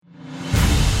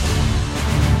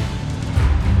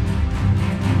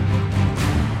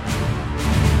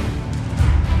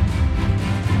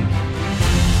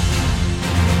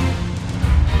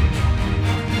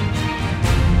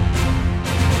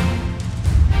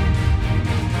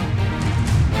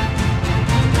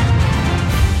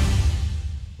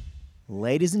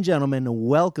Ladies and gentlemen,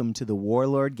 welcome to the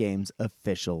Warlord Games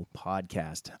official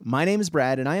podcast. My name is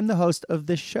Brad, and I am the host of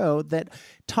the show that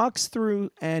talks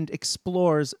through and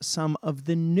explores some of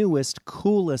the newest,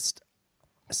 coolest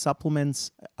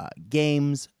supplements,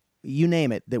 games, you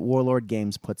name it, that Warlord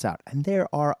Games puts out. And there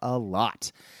are a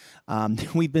lot.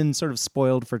 We've been sort of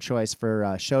spoiled for choice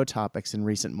for show topics in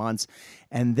recent months,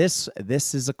 and this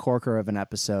is a corker of an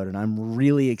episode, and I'm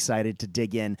really excited to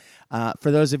dig in.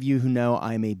 For those of you who know,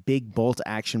 I'm a big bolt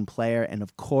action player, and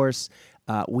of course,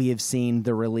 we have seen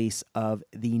the release of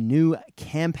the new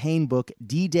campaign book,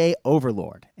 D-Day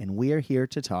Overlord, and we are here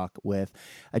to talk with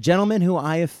a gentleman who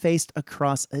I have faced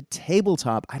across a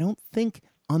tabletop. I don't think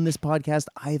on this podcast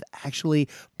I've actually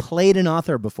played an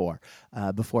author before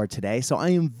today, so I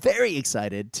am very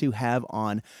excited to have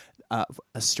on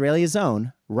Australia's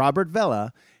own Robert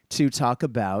Vela to talk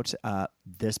about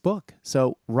this book.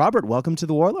 So, Robert, welcome to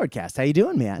the Warlord Cast. How you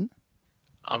doing, man?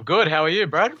 I'm good. How are you,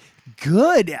 Brad?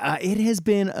 Good. It has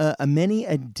been a many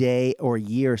a day or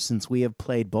year since we have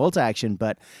played Bolt Action,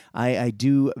 but I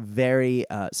do very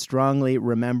strongly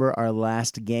remember our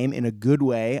last game in a good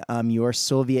way. Your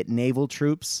Soviet naval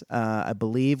troops, I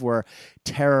believe, were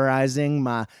terrorizing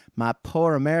my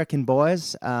poor American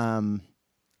boys, or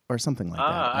something like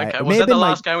that. Okay. Was that the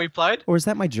last game we played? Or is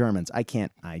that my Germans? I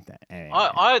can't.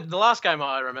 The last game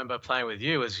I remember playing with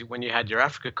you was when you had your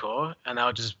Africa Corps, and they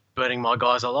were just burning my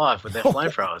guys alive with their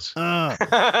flamethrowers.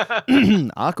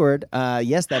 Awkward.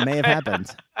 Yes, that may have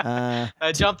happened.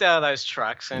 They jumped out of those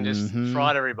trucks and just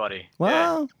fried everybody.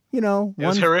 Well, it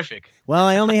was horrific. Well,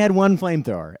 I only had one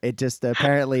flamethrower. It just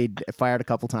apparently fired a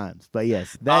couple times. But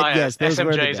yes, those SMGs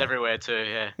were the everywhere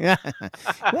too. Yeah.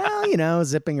 Well,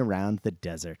 zipping around the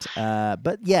desert.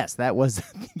 But yes, that was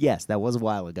a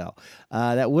while ago.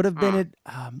 That would have been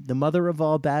the mother of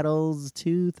all battles,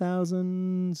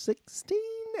 2016.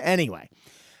 Anyway,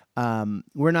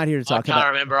 we're not here to talk about... I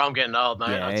can't remember. I'm getting old,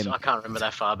 mate. Yeah, I can't remember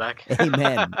that far back.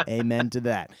 Amen to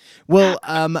that. Well,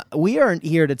 we aren't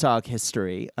here to talk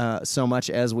history so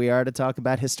much as we are to talk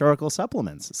about historical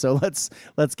supplements. So let's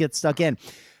get stuck in.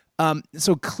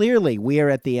 So clearly, we are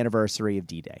at the anniversary of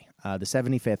D-Day, the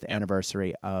 75th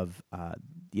anniversary of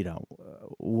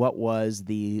what was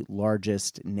the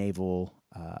largest naval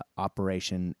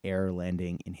operation air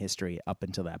landing in history up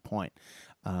until that point.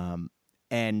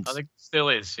 And I think it still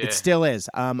is. Yeah. It still is.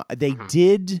 They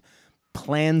did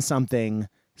plan something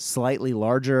slightly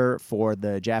larger for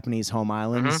the Japanese home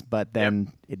islands, but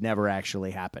then it never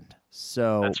actually happened.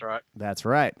 So That's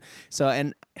right. So,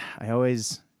 and I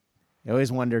always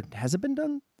wondered, has it been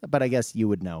done? But I guess you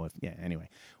would know anyway.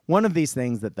 One of these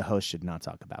things that the host should not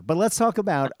talk about. But let's talk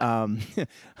about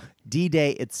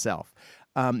D-Day itself.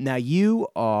 Now, you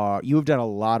have done a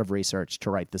lot of research to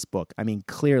write this book. I mean,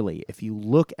 clearly, if you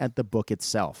look at the book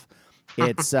itself,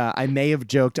 it's I may have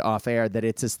joked off air that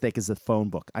it's as thick as a phone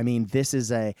book. I mean, this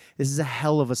is a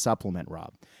hell of a supplement,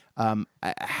 Rob.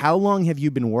 How long have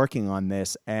you been working on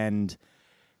this? And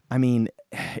I mean,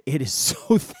 it is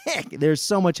so thick. There's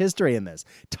so much history in this.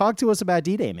 Talk to us about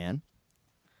D-Day, man.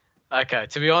 Okay,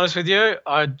 to be honest with you,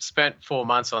 I spent 4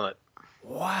 months on it.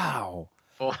 Wow.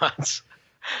 4 months.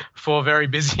 4 very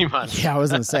busy months. Yeah, I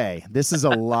was going to say, this is a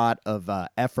lot of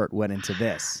effort went into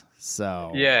this.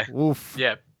 So, yeah. Oof.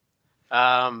 Yeah.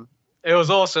 It was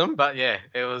awesome, but yeah,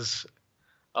 it was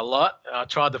a lot. I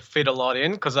tried to fit a lot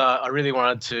in because I really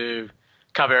wanted to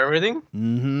cover everything.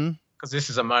 Mm-hmm. Because this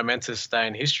is a momentous day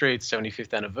in history. It's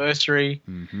 75th anniversary.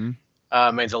 Mm-hmm.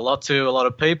 Means a lot to a lot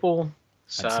of people.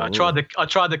 So Absolutely. I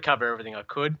tried to cover everything I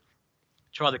could.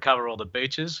 Tried to cover all the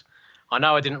beaches. I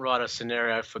know I didn't write a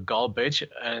scenario for Gold Beach,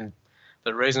 and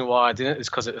the reason why I didn't is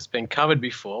because it's been covered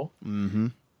before. Mm-hmm.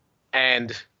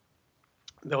 And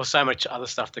there was so much other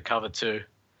stuff to cover too.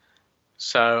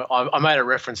 So I made a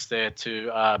reference there to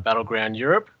Battleground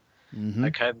Europe. Mm-hmm.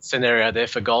 Okay, the scenario there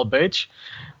for Gold Beach.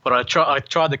 But I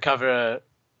tried to cover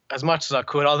as much as I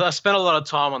could. I spent a lot of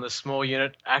time on the small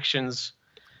unit actions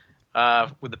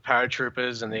with the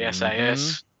paratroopers and the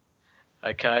SAS.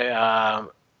 Okay,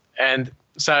 and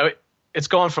so it's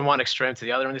gone from one extreme to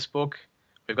the other in this book.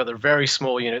 We've got the very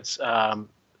small units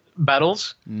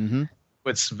battles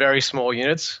with very small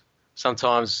units.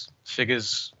 Sometimes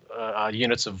figures are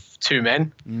units of 2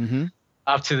 men,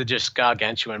 up to the just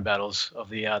gargantuan battles of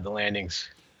the landings.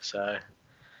 So,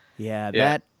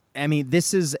 yeah.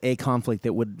 This is a conflict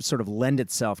that would sort of lend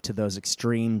itself to those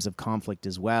extremes of conflict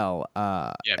as well.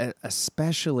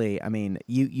 Especially, I mean,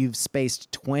 you've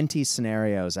spaced 20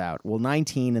 scenarios out. Well,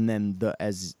 19, and then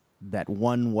as that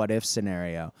one what if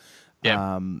scenario.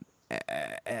 Yeah.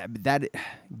 that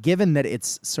given that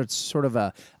it's sort of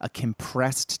a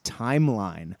compressed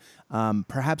timeline,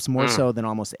 perhaps more so than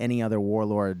almost any other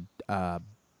Warlord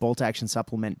bolt action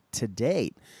supplement to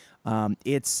date,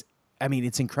 it's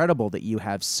incredible that you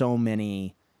have so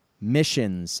many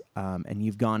missions and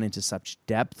you've gone into such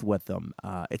depth with them.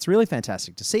 It's really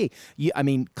fantastic to see.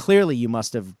 Clearly you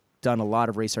must have done a lot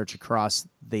of research across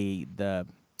the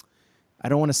I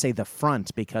don't want to say the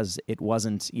front because it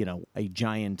wasn't, a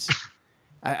giant.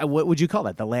 What would you call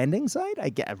that? The landing site? I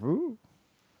guess.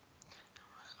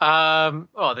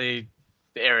 The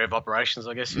area of operations,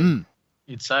 I guess you'd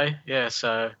say. Yeah.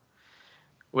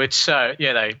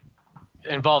 They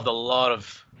involved a lot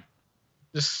of,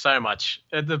 just so much.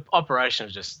 The operation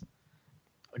was just,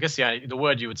 I guess the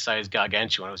word you would say is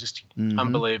gargantuan. It was just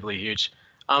unbelievably huge,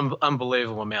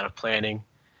 unbelievable amount of planning,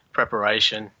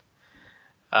 preparation.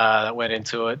 That went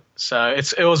into it. So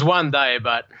it was one day,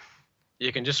 but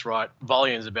you can just write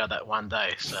volumes about that one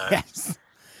day. So yes.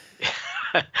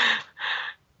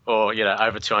 Or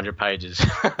over 200 pages.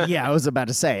 Yeah, I was about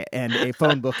to say, and a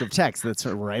phone book of text that's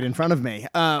right in front of me.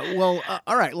 All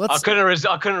right, let's. I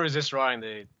couldn't resist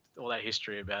writing all that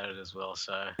history about it as well.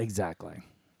 So exactly.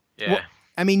 Yeah.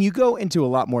 Well, you go into a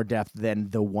lot more depth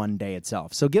than the one day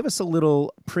itself. So give us a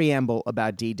little preamble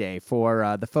about D-Day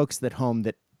for the folks at home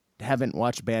that haven't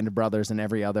watched Band of Brothers and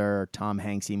every other Tom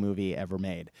Hanksy movie ever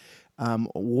made.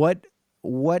 What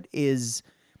was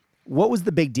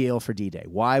the big deal for D-Day?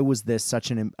 Why was this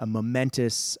such a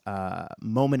momentous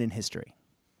moment in history?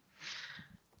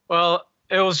 Well,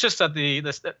 it was just at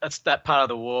that's that part of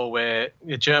the war where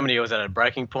Germany was at a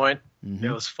breaking point. Mm-hmm.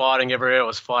 It was fighting everywhere. It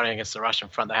was fighting against the Russian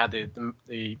front. They had the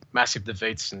massive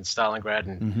defeats in Stalingrad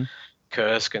and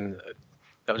Kursk, and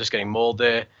they were just getting mauled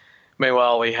there.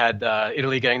 Meanwhile, we had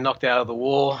Italy getting knocked out of the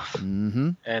war,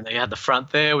 and they had the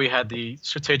front there. We had the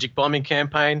strategic bombing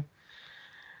campaign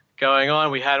going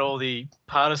on. We had all the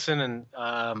partisan and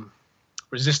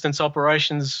resistance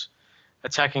operations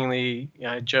attacking the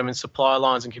German supply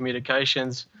lines and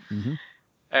communications.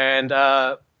 And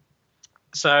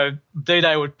so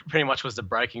D-Day pretty much was the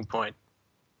breaking point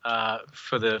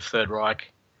for the Third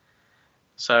Reich.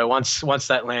 So once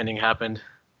that landing happened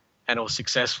and it was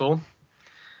successful,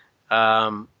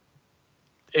 it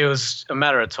was a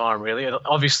matter of time, really.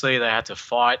 Obviously, they had to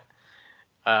fight,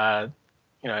 and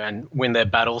win their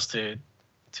battles to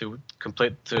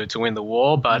win the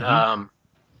war. But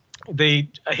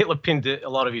Hitler pinned a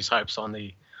lot of his hopes on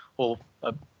the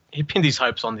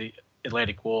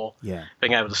Atlantic Wall,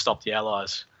 being able to stop the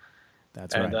Allies.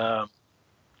 That's right.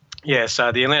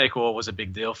 So the Atlantic War was a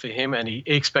big deal for him, and he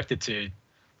expected to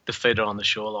defeat it on the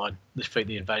shoreline, defeat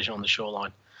the invasion on the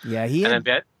shoreline. Yeah,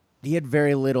 he had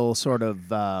very little sort of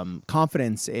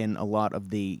confidence in a lot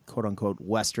of the quote-unquote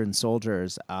Western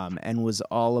soldiers, and was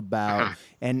all about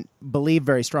and believed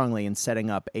very strongly in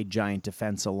setting up a giant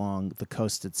defense along the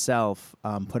coast itself,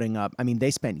 putting up.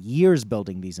 They spent years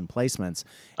building these emplacements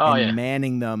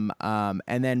manning them,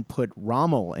 and then put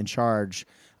Rommel in charge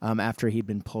after he'd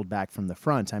been pulled back from the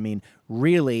front.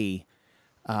 Really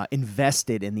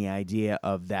invested in the idea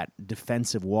of that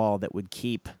defensive wall that would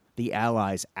keep the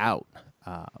Allies out.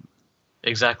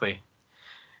 Exactly.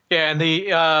 Yeah, and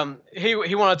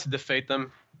he wanted to defeat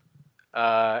them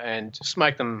and just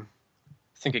make them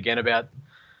think again about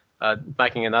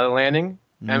making another landing,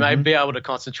 and maybe be able to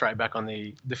concentrate back on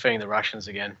defeating the Russians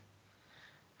again,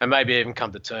 and maybe even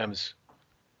come to terms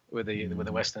with the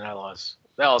Western Allies.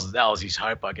 That was his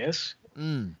hope, I guess.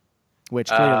 Which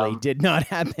clearly did not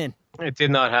happen. It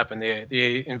did not happen.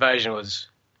 The invasion was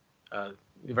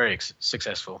very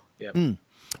successful. Yeah.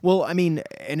 Well, and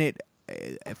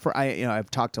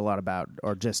I've talked a lot about,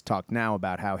 or just talked now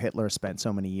about, how Hitler spent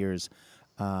so many years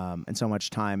and so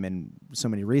much time and so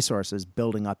many resources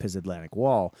building up his Atlantic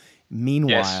Wall.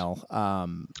 Meanwhile,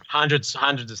 hundreds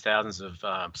of thousands of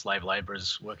slave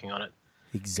laborers working on it,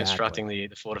 constructing the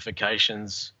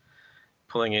fortifications,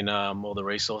 pulling in all the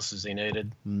resources he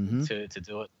needed to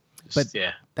do it.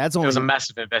 It was a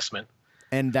massive investment.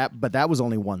 But that was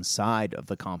only one side of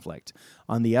the conflict.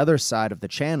 On the other side of the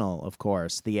channel, of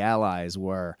course, the Allies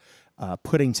were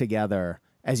putting together,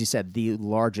 as you said, the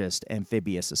largest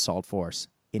amphibious assault force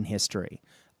in history.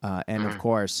 And of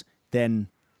course, then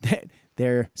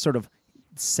they're sort of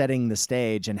setting the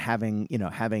stage and having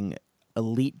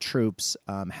elite troops,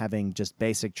 having just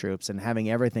basic troops, and having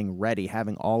everything ready,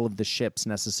 having all of the ships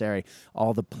necessary,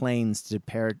 all the planes to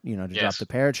drop the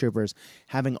paratroopers,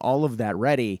 having all of that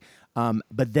ready.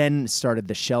 But then started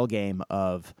the shell game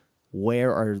of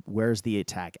where's the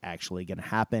attack actually going to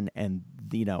happen, and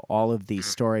all of these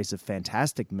stories of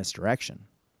fantastic misdirection.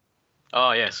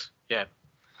 Oh yes, yeah,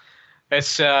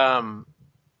 It's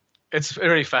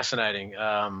really fascinating.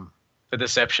 The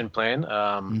deception plan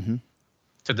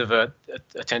to divert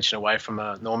attention away from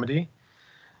Normandy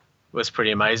was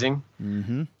pretty amazing.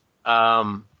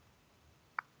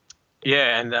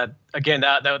 Yeah, and again,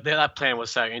 that plan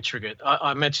was so intricate.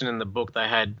 I mentioned in the book they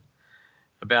had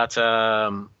about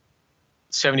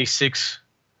 76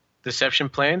 deception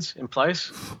plans in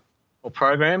place or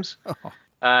programs,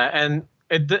 and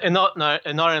it not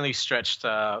only stretched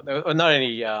not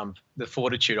only the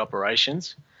fortitude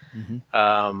operations,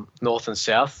 north and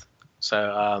south.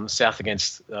 So south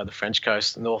against the French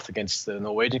coast, north against the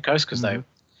Norwegian coast, because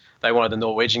they wanted the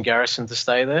Norwegian garrison to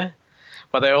stay there.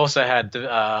 But they also had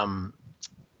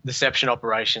deception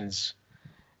operations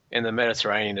in the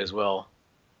Mediterranean as well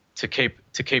to keep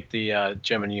the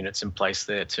German units in place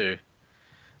there too.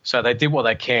 So they did what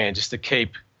they can just to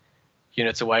keep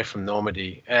units away from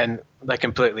Normandy, and they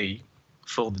completely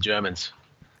fooled the Germans.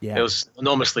 Yeah. It was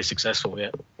enormously successful,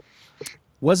 yeah.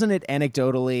 Wasn't it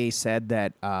anecdotally said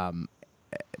that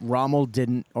Rommel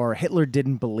didn't, or Hitler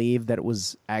didn't believe that it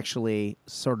was actually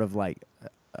sort of like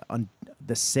on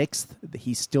the 6th,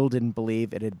 he still didn't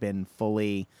believe it had been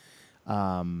fully.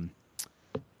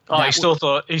 He still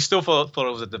thought it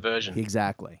was a diversion.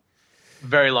 Exactly.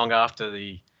 Very long after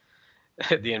the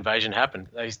invasion happened,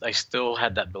 they still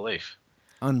had that belief.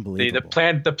 Unbelievable.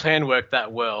 The plan worked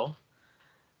that well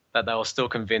that they were still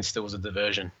convinced it was a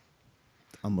diversion.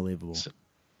 Unbelievable. So,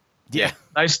 yeah,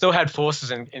 they still had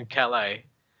forces in Calais,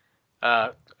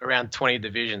 around 20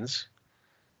 divisions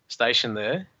stationed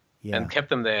there, and kept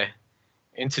them there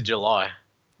into July.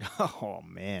 Oh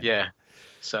man. Yeah.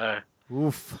 So.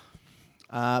 Oof.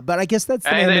 But I guess that's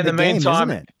the name of the game, isn't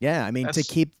it? Yeah. I mean, to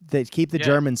keep the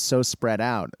Germans so spread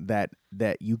out that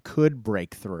you could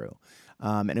break through,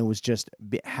 and it was just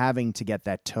having to get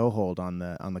that toehold on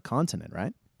the continent,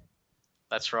 right?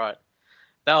 That's right.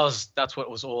 That's what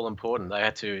was all important. They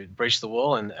had to breach the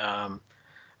wall, and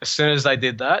as soon as they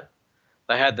did that,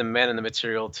 they had the men and the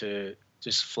material to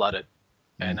just flood it.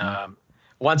 And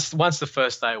once the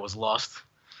first day was lost,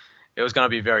 it was going to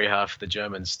be very hard for the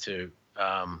Germans to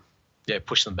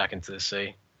push them back into the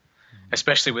sea,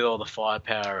 especially with all the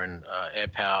firepower and air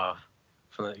power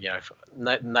from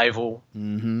the naval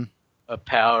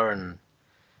power and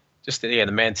just the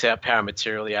manpower and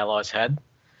material the Allies had.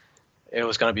 It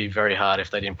was going to be very hard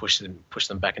if they didn't push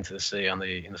them back into the sea in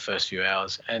the first few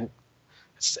hours. And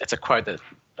it's a quote that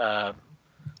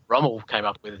Rommel came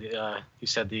up with. He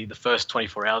said the first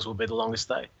 24 hours will be the longest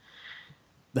day.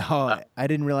 Oh, I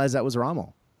didn't realize that was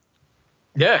Rommel.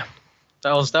 Yeah,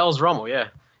 that was Rommel. Yeah,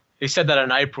 he said that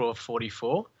in April of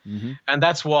 '44, and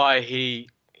that's why he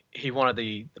wanted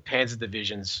the Panzer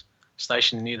divisions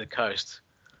stationed near the coast,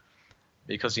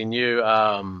 because he knew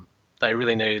they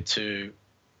really needed to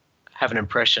have an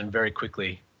impression very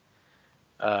quickly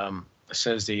as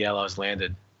soon as the Allies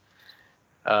landed.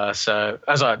 So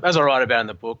as I write about in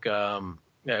the book,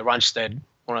 Rundstedt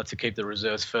wanted to keep the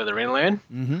reserves further inland,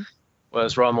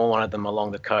 whereas Rommel wanted them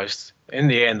along the coast. In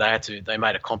the end, they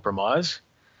made a compromise,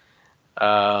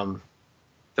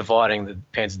 dividing the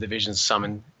Panzer divisions, some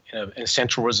in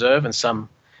central reserve and some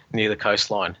near the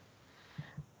coastline.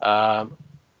 And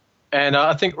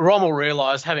I think Rommel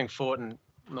realised, having fought in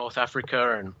North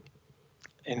Africa and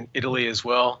in Italy as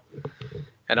well,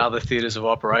 and other theatres of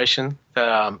operation,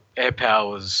 that air power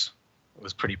was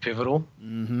pretty pivotal.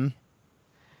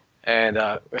 And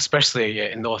especially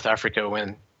in North Africa,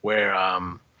 where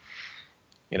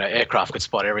aircraft could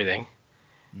spot everything,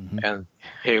 and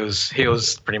he was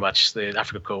pretty much, the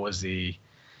Afrika Korps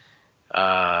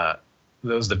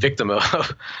was the victim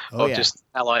of just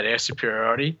Allied air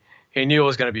superiority. He knew it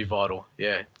was going to be vital,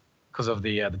 because of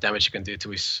the damage it can do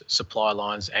to his supply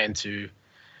lines and to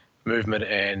movement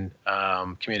and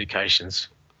communications.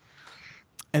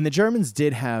 And the Germans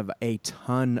did have a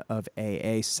ton of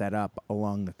AA set up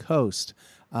along the coast,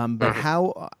 but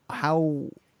how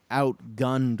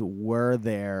outgunned were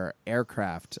their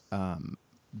aircraft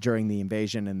during the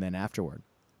invasion and then afterward?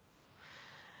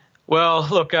 Well,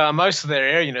 look, most of their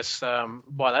air units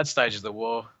by that stage of the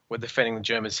war were defending the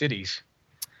German cities.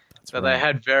 So they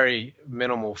had very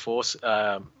minimal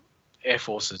air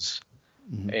forces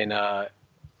in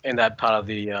that part of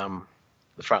the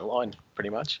front line, pretty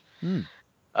much.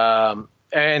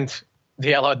 And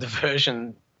the Allied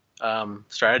diversion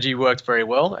strategy worked very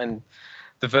well and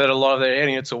diverted a lot of their air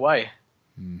units away.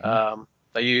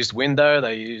 They used window.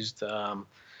 They used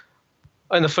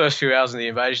in the first few hours of the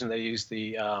invasion, they used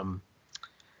the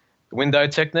window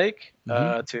technique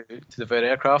to divert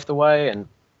aircraft away, and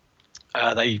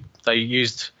they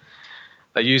used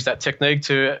that technique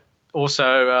to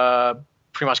also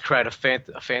pretty much create a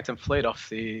phantom fleet off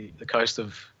the coast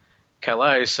of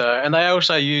Calais. So, and they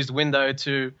also used Window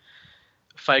to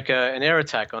fake an air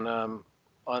attack on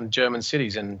German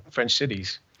cities and French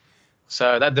cities.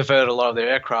 So that diverted a lot of their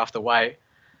aircraft away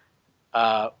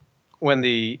when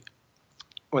the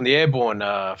airborne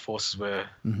forces were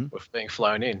being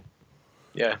flown in.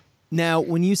 Yeah. Now,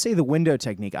 when you say the window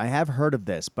technique, I have heard of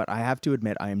this, but I have to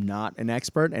admit I am not an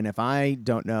expert. And if I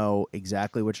don't know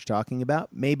exactly what you're talking about,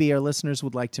 maybe our listeners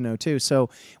would like to know too. So,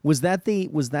 was that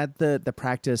the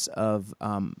practice of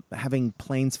having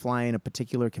planes fly in a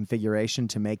particular configuration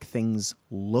to make things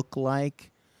look like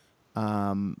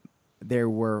there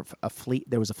was a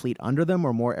fleet under them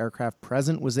or more aircraft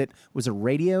present? Was a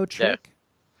radio trick?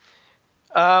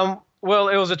 Yeah. Well,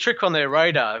 it was a trick on their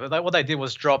radar. What they did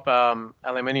was drop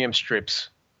aluminium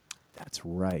strips. That's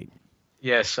right.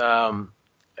 Yes,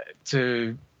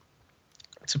 to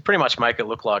pretty much make it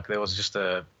look like there was just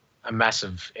a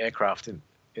massive aircraft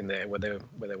in there where there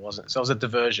wasn't. So it was a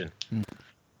diversion.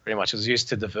 Pretty much, it was used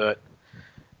to divert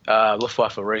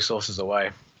Luftwaffe resources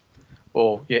away,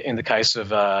 or in the case of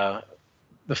the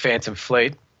Phantom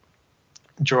Fleet,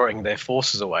 drawing their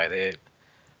forces away.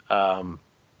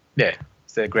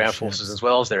 Their ground forces as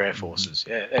well as their air forces,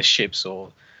 their ships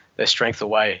or their strength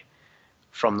away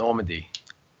from Normandy.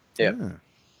 Yeah.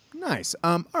 Nice.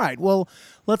 All right. Well,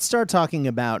 let's start talking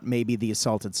about maybe the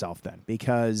assault itself then,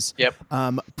 because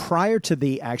prior to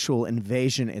the actual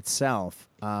invasion itself,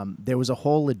 there was a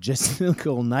whole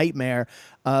logistical nightmare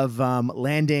of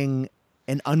landing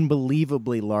an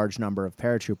unbelievably large number of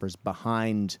paratroopers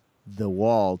behind the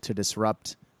wall to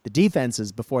disrupt the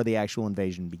defenses before the actual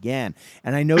invasion began.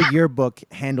 And I know your book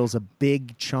handles a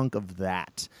big chunk of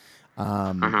that.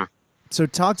 So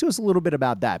talk to us a little bit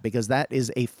about that, because that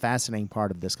is a fascinating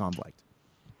part of this conflict.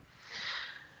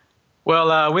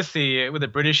 Well, with the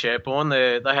British airborne,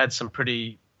 they had some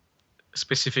pretty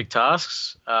specific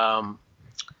tasks.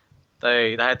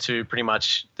 They had to pretty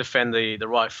much defend the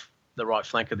right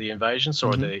flank of the invasion,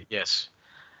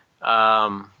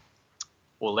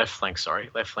 left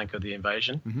flank of the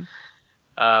invasion,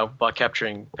 by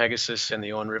capturing Pegasus and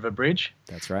the Orne River Bridge.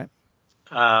 That's right.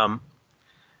 So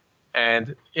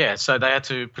they had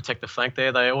to protect the flank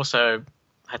there. They also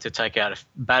had to take out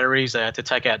batteries. They had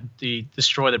to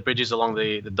destroy the bridges along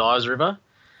the Dyes River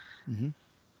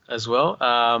as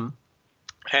well.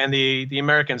 And the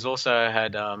Americans also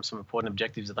had some important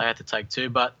objectives that they had to take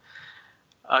too. But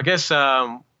I guess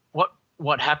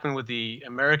what happened with the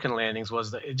American landings was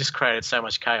that it just created so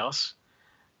much chaos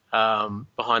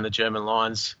behind the German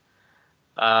lines.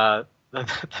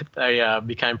 They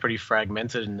became pretty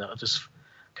fragmented and just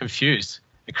confused.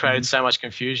 It created so much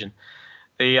confusion.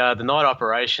 The night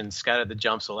operations scattered the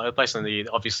jumps all over the place, and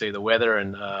obviously the weather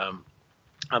and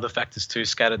other factors too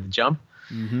scattered the jump.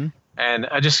 And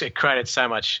it created so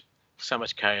much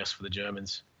chaos for the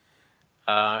Germans.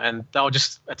 And they were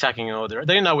just attacking in order.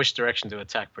 They didn't know which direction to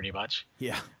attack, pretty much.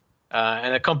 Yeah.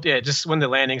 And just when the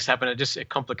landings happened, it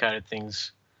complicated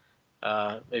things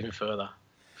even further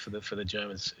for the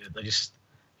Germans.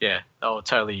 They were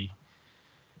totally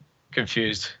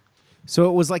confused. So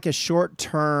it was like a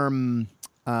short-term,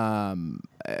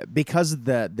 because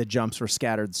the jumps were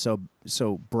scattered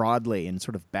so broadly and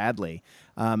sort of badly.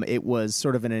 It was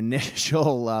sort of an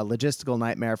initial logistical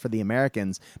nightmare for the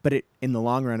Americans, but in the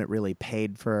long run, it really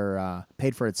paid for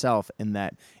itself in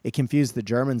that it confused the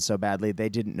Germans so badly they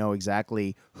didn't know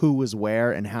exactly who was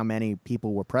where and how many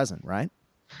people were present. Right?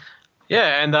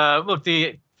 Yeah, and look,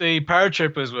 the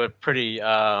paratroopers were pretty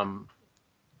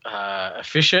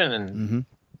efficient, and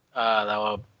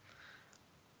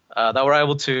they were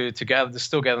able to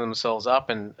still gather themselves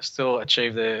up and still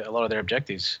achieve a lot of their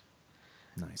objectives.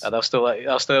 Nice. They were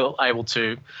still able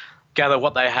to gather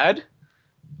what they had,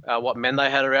 what men they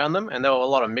had around them, and there were a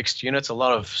lot of mixed units, a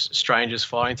lot of strangers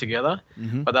fighting together.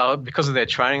 But because of their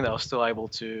training, they were still able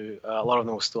to. A lot of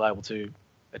them were still able to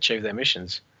achieve their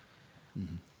missions.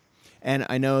 And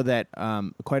I know that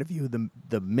quite a few of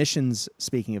the missions,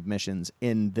 speaking of missions,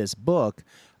 in this book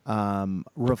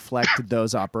reflect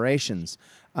those operations.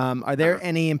 Are there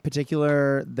any in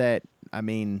particular that,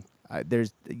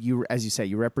 as you say,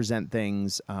 you represent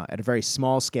things at a very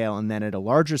small scale and then at a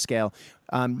larger scale.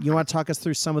 You want to talk us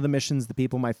through some of the missions that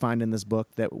people might find in this book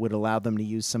that would allow them to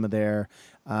use some of their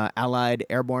Allied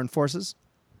airborne forces?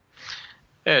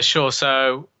 Yeah, sure.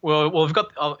 So, we've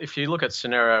got, if you look at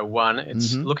scenario 1,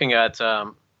 it's looking at,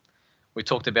 we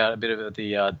talked about a bit of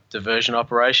the diversion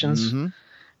operations.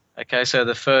 Okay, so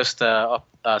the first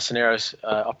scenario is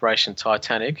Operation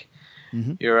Titanic.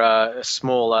 You're a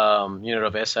small unit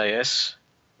of SAS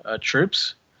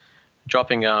troops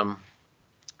dropping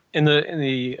in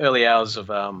the early hours of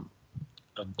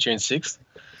June 6th,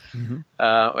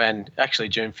 and actually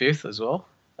June 5th as well,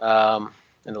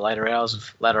 in the later hours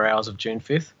of June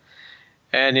 5th.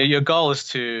 And your goal is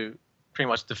to pretty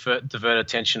much divert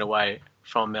attention away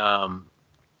from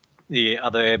the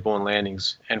other airborne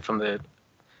landings and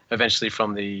eventually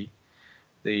from the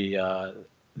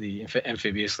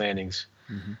amphibious landings.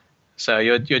 So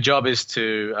your job is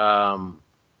to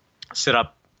set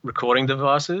up recording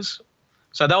devices.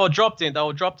 So they were dropped in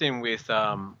with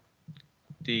the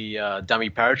dummy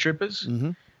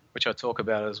paratroopers, which I'll talk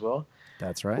about as well.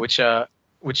 That's right. Which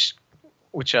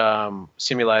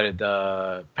simulated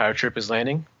the paratroopers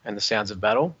landing and the sounds of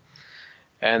battle.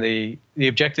 And the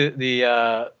objective,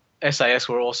 the SAS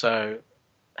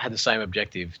had the same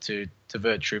objective, to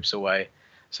divert troops away.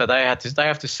 So they have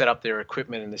to set up their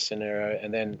equipment in this scenario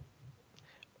and then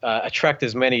attract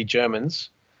as many Germans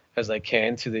as they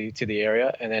can to the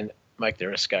area and then make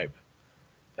their escape.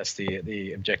 That's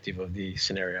the objective of the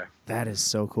scenario. That is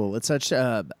so cool. It's such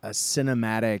a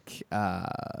cinematic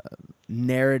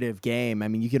narrative game. I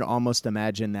mean, you can almost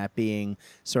imagine that being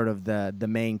sort of the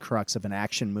main crux of an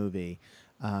action movie.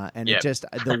 And it just,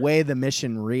 the way the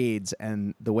mission reads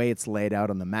and the way it's laid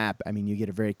out on the map, I mean, you get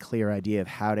a very clear idea of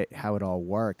how it all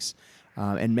works.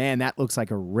 And man, that looks like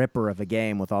a ripper of a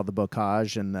game with all the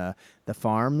bocage and the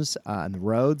farms and the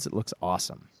roads. It looks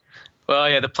awesome. Well,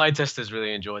 yeah, the playtesters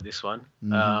really enjoyed this one.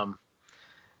 They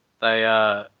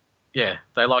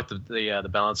liked the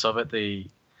balance of it. The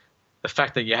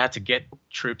fact that you had to get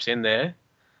troops in there,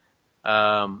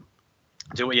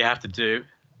 do what you have to do,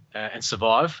 and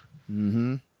survive.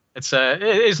 It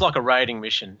is like a raiding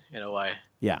mission in a way.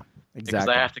 Yeah, exactly. Because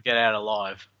they have to get out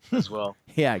alive as well.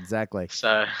 Yeah, exactly.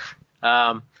 So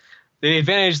the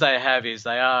advantage they have is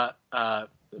they are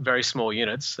very small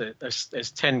units.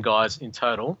 There's 10 guys in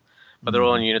total, but they're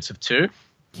all in units of 2.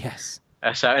 Yes.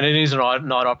 And it is a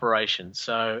night operation.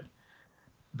 So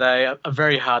they are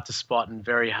very hard to spot and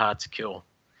very hard to kill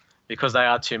because they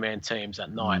are 2-man teams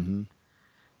at night.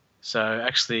 So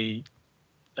actually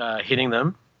hitting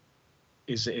them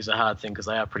is a hard thing because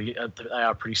they are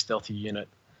a pretty stealthy unit.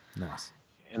 Nice.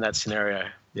 In that scenario.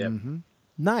 Yeah.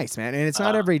 Nice, man. And it's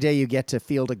not every day you get to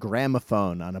field a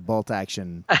gramophone on a bolt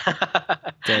action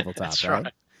tabletop, That's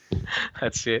right?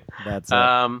 That's it. That's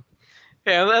it.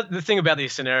 Yeah, the thing about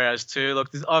these scenarios too, look,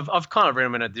 I've kind of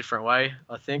written them in a different way.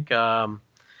 I think I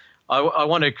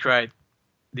want to create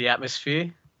the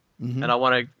atmosphere, and I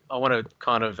wanted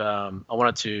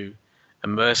to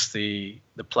immerse the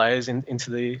players into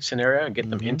the scenario and get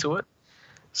them into it.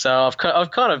 So I've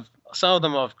kind of, some of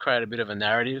them I've created a bit of a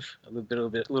narrative, a little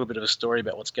bit of a story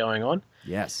about what's going on.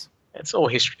 Yes. It's all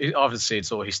history. Obviously,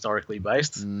 it's all historically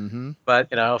based,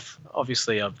 but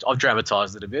obviously I've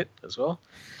dramatized it a bit as well.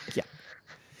 Yeah.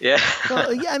 Yeah.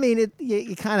 Well, yeah. I mean,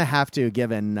 you kind of have to,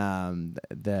 given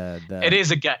the. It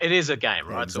is a game,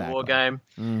 right? Exactly. It's a war game.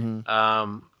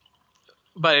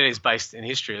 But it is based in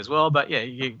history as well. But yeah,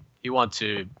 you want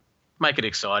to make it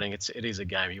exciting. It is a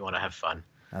game. You want to have fun.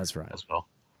 That's right. As well.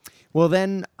 Well,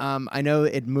 then I know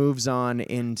it moves on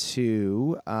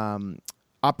into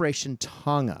Operation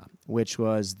Tonga, which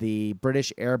was the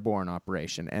British airborne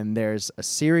operation. And there's a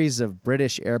series of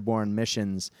British airborne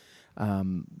missions,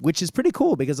 which is pretty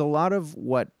cool because a lot of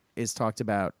what is talked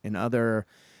about in other,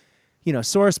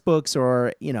 source books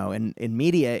or, in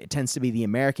media, it tends to be the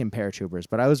American paratroopers.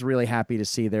 But I was really happy to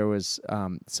see there was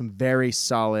some very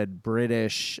solid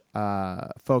British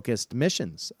focused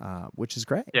missions, which is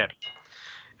great. Yeah.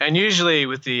 And usually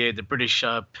with the British,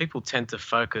 people tend to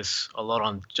focus a lot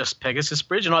on just Pegasus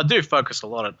Bridge, and I do focus a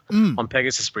lot on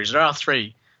Pegasus Bridge. There are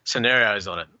 3 scenarios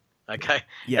on it, okay?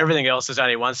 Yeah. Everything else is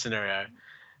only 1 scenario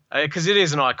because it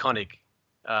is an iconic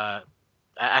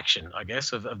action, I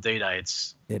guess, of D-Day.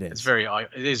 It is very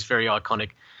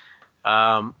iconic.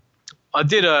 I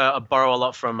did borrow a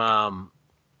lot from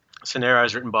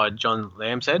scenarios written by John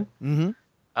Lambshead.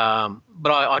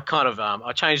 But I kind of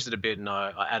I changed it a bit and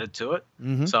I added to it.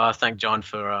 So I thank John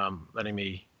for letting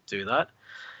me do that.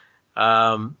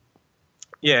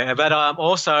 But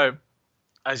also,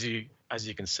 as you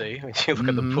can see when you look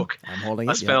at the book, I'm holding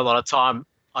I spent a lot of time.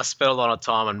 I spent a lot of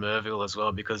time on Merville as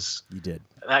well because you did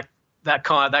that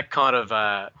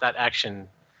action.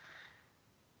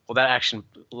 Well, that action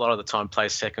a lot of the time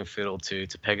plays second fiddle to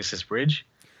Pegasus Bridge.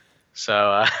 So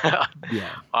I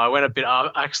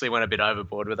actually went a bit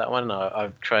overboard with that one.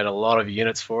 I've created a lot of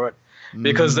units for it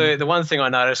because the one thing I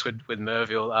noticed with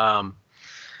Merville,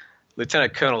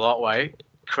 Lieutenant Colonel Otway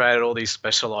created all these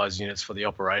specialized units for the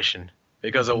operation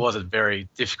because it was a very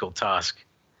difficult task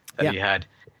that he had,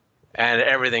 and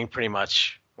everything pretty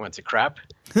much went to crap.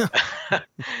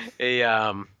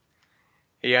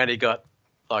 he only got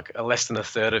like less than a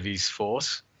third of his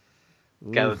force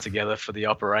gathered together for the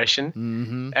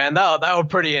operation, and they were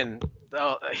pretty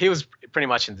he was pretty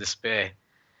much in despair,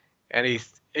 and he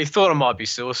thought it might be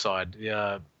suicide.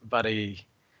 Yeah, but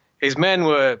his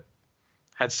men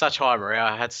had such high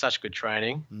morale, had such good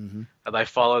training that they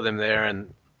followed them there,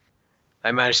 and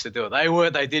they managed to do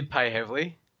it. They did pay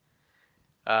heavily,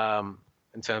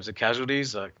 in terms of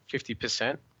casualties, like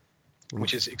 50%,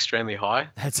 which is extremely high.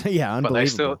 That's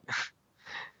unbelievable.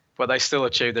 But they still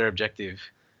achieved their objective,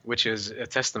 which is a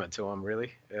testament to them,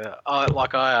 really. I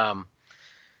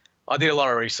did a lot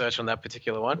of research on that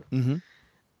particular one,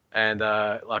 and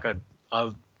I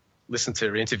listened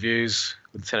to interviews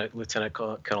with Lieutenant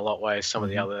Colonel Otway, some of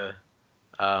the other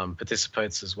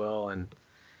participants as well, and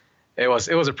it was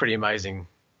a pretty amazing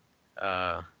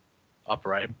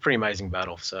pretty amazing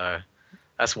battle. So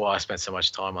that's why I spent so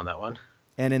much time on that one.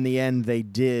 And in the end, they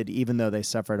did, even though they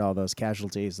suffered all those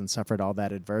casualties and suffered all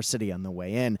that adversity on the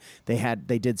way in,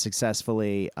 they did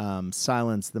successfully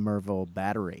silence the Merville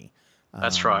battery.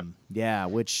 That's right. Yeah,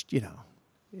 which,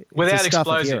 without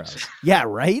explosives. Yeah,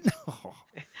 right?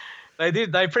 They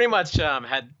did. They pretty much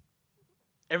had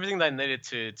everything they needed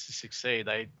to succeed.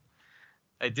 They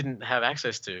didn't have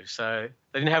access to. So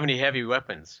they didn't have any heavy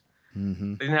weapons. They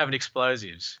didn't have any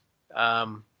explosives.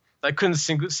 They couldn't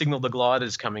signal the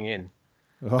gliders coming in.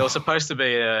 There was supposed to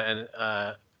be an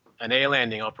air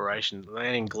landing operation,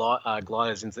 landing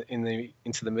gliders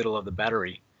into the middle of the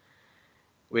battery,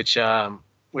 which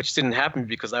didn't happen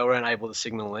because they weren't able to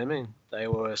signal them in. They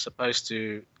were supposed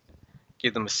to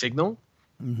give them a signal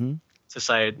to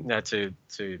say, to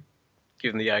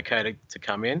give them the okay to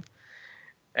come in,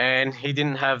 and he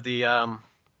didn't have the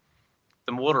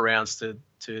mortar rounds to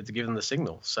give them the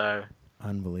signal. So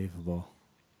unbelievable.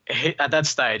 At that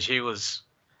stage, he was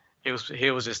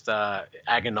just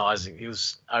agonizing. He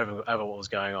was over what was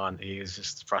going on. He was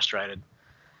just frustrated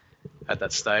at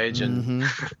that stage, and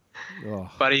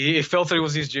but he felt that it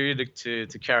was his duty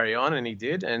to carry on, and he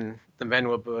did. And the men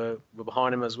were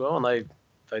behind him as well, and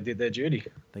they did their duty.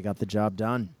 They got the job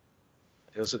done.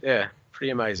 It was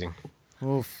pretty amazing.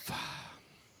 Oof.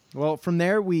 Well, from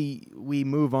there we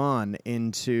move on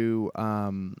into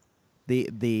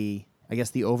the I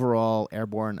guess the overall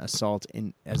airborne assault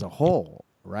as a whole,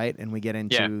 right? And we get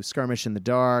into Skirmish in the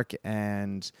Dark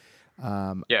and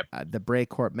the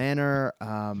Breacourt Manor.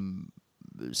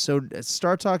 So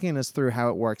start talking us through how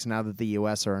it works now that the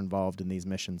U.S. are involved in these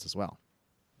missions as well.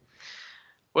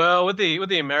 Well, with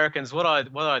the Americans, what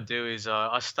I do is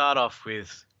I start off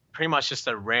with pretty much just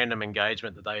a random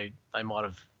engagement that they might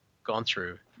have gone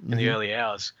through in the early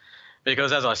hours,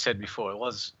 because as I said before, it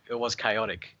was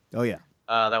chaotic. Oh yeah,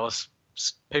 there was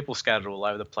people scattered all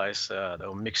over the place. There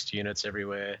were mixed units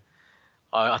everywhere.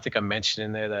 I think I mentioned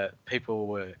in there that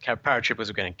paratroopers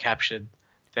were getting captured,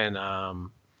 then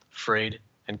freed,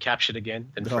 and captured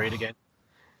again, then freed again.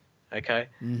 Okay,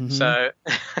 so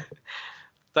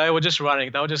they were just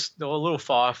running. There were little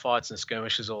firefights and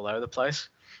skirmishes all over the place,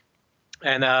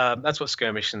 and that's what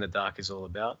Skirmish in the Dark is all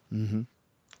about.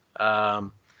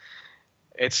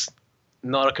 It's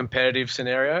not a competitive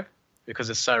scenario because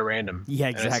it's so random. Yeah,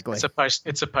 exactly. It's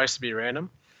supposed to be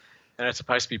random, and it's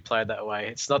supposed to be played that way.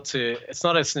 It's not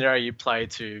a scenario you play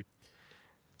to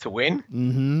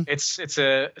win. It's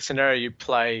a scenario you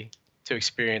play to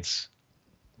experience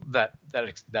that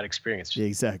experience.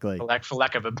 Exactly. For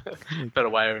lack of a better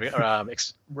way of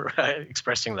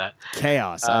expressing that.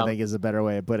 Chaos, I think, is a better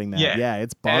way of putting that. Yeah,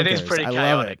 it's bonkers. And it is pretty chaotic.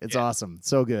 I love it. It's awesome.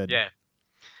 So good. Yeah.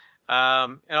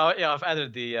 And I've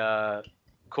added the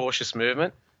cautious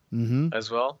movement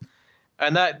as well,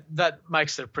 and that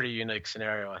makes it a pretty unique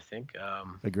scenario, I think.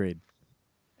 Agreed.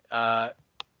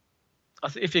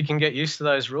 If you can get used to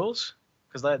those rules,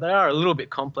 because they are a little bit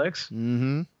complex,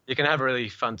 you can have a really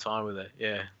fun time with it.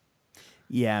 Yeah.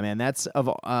 Yeah, man. That's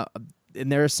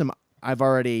and there are some. I've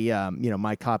already,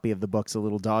 my copy of the book's a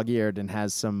little dog-eared and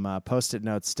has some Post-it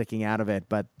notes sticking out of it,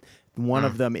 but one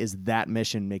of them is that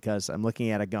mission, because I'm looking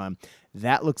at it going,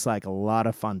 that looks like a lot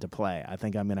of fun to play. I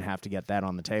think I'm going to have to get that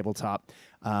on the tabletop.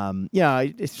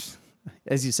 It's,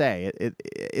 as you say,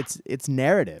 it's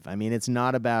narrative. I mean, it's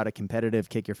not about a competitive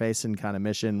kick your face in kind of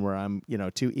mission where I'm,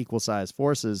 two equal-sized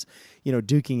forces,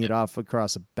 duking it off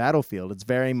across a battlefield. It's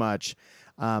very much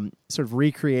sort of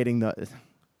recreating the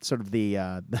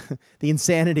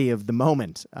insanity of the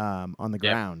moment on the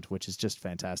ground, which is just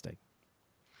fantastic.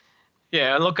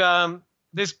 Yeah, look,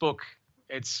 this book,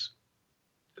 its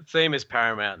theme is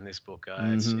paramount in this book.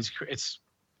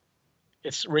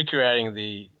 It's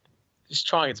recreating just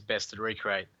trying its best to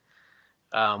recreate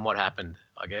what happened,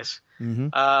 I guess.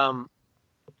 The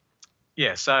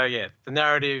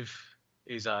narrative,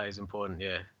 is important,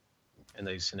 yeah, in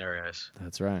these scenarios.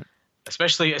 That's right.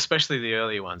 Especially the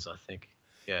earlier ones, I think.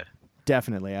 Yeah.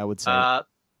 Definitely, I would say.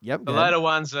 Yep. The later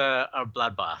ones are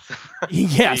bloodbath.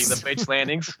 Yes. The beach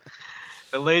landings.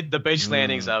 The beach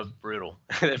landings are brutal.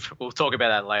 We'll talk about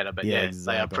that later, but yeah,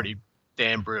 exactly. They are pretty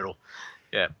damn brutal.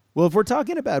 Yeah. Well, if we're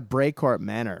talking about Breakcourt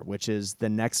Manor, which is the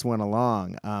next one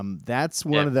along, that's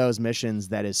one of those missions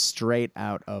that is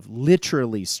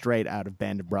literally straight out of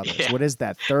Band of Brothers. Yeah. What is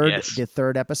that? The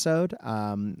third episode?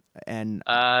 And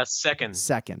second.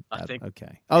 Second. I think.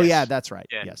 Okay. Oh, yes. Yeah, that's right.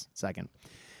 Yeah. Yes, second.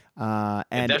 And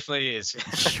it definitely is.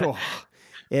 Sure.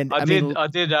 And I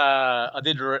did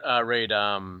read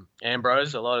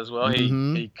Ambrose a lot as well.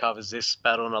 He covers this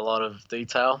battle in a lot of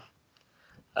detail.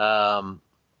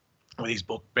 With his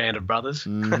book Band of Brothers.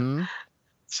 Mm-hmm.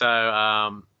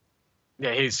 So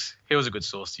he was a good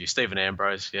source to you, Stephen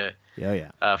Ambrose. Yeah.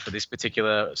 Yeah. For this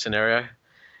particular scenario,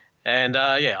 and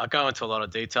I go into a lot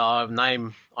of detail. I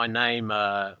name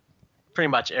pretty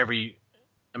much every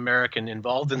American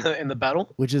involved in the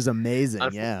battle, which is amazing.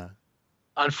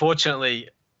 Unfortunately,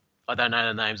 I don't know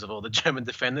the names of all the German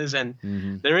defenders, and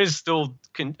there is still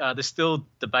there's still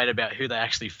debate about who they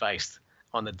actually faced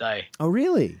on the day. Oh,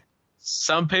 really?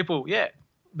 Some people,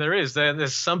 there is.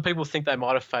 There's some people think they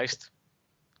might have faced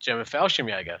German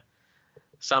Fallschirmjäger.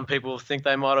 Some people think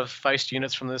they might have faced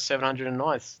units from the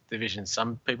 709th Division.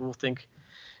 Some people think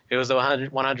it was the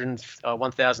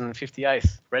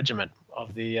 1058th Regiment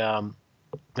of the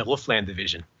Luftland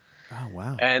Division. Oh,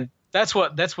 wow. And that's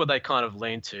what they kind of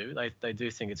lean to. They do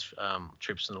think it's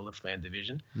troops in the Luftland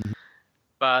Division. Mm-hmm.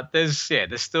 But there's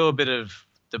still a bit of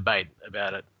debate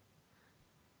about it.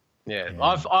 Yeah.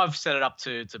 I've set it up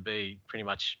to be pretty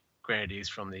much grenadiers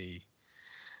from the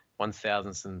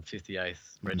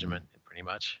 1058th Regiment, pretty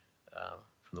much,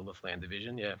 from the Luftland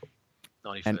Division. Yeah,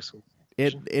 91st.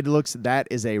 It looks, that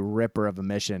is a ripper of a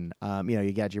mission.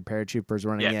 You got your paratroopers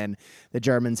running in. The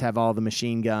Germans have all the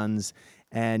machine guns,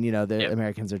 and the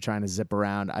Americans are trying to zip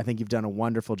around. I think you've done a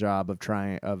wonderful job of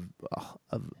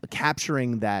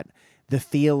capturing the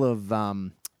feel of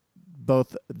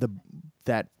both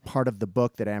that part of the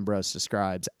book that Ambrose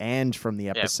describes and from the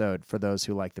episode for those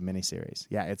who like the miniseries.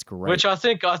 Yeah, it's great. Which I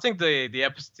think the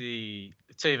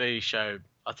TV show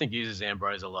I think uses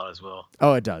Ambrose a lot as well.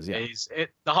 Oh, it does. Yeah.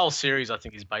 The whole series I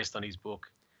think is based on his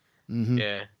book. Mm-hmm.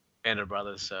 Yeah, Band of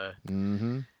Brothers. So.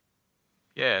 Mm-hmm.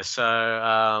 Yeah. So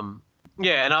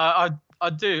and I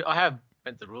have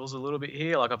bent the rules a little bit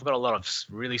here. Like I've got a lot of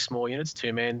really small units,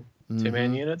 two man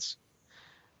units.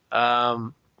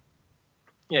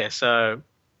 So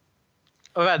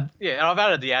I've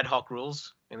added the ad hoc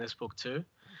rules in this book too,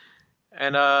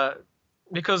 and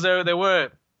because there were,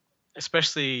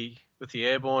 especially with the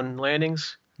airborne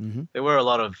landings, there were a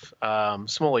lot of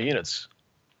smaller units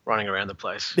running around the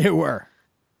place. There were,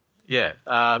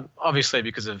 obviously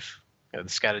because of the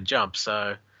scattered jumps.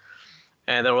 So,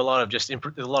 and there were a lot of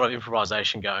a lot of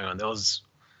improvisation going on. There was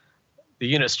the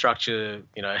unit structure,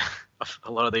 a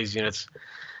lot of these units.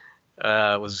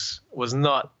 Was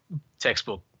not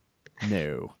textbook.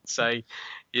 No. So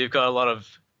you've got a lot of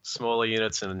smaller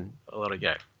units and a lot of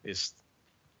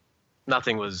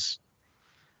nothing was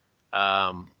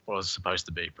what it was supposed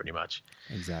to be, pretty much.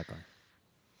 Exactly.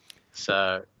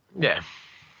 So yeah.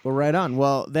 Well, right on.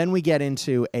 Well, then we get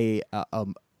into a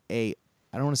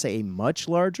I don't want to say a much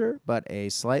larger, but a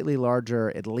slightly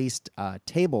larger, at least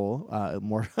table,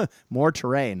 more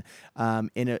terrain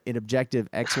in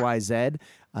Objective XYZ,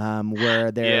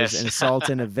 where there's an assault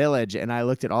in a village, and I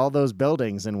looked at all those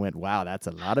buildings and went, "Wow, that's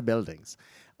a lot of buildings."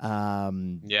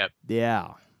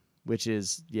 Yeah, which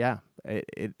is This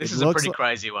is a pretty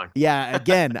crazy one. Yeah,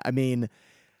 again, I mean,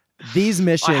 these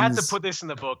missions. I had to put this in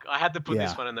the book. I had to put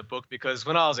this one in the book because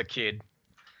when I was a kid,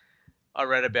 I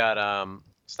read about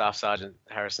Staff Sergeant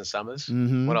Harrison Summers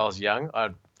when I was young.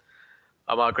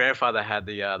 My grandfather had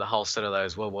the whole set of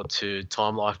those World War II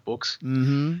Time Life books,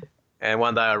 and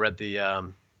one day I read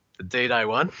the D-Day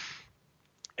one,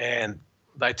 and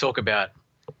they talk about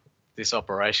this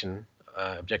operation,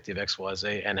 Objective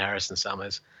XYZ, and Harrison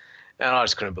Summers, and I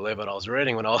just couldn't believe what I was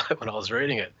reading when I was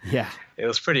reading it. Yeah, it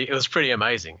was pretty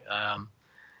amazing.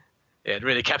 It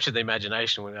really captured the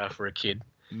imagination for a kid.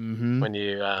 When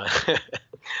you,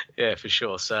 for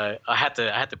sure. So I had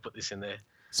to put this in there.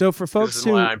 So for folks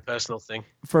who, my own personal thing.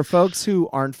 For folks who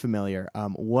aren't familiar,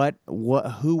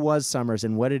 who was Summers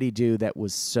and what did he do that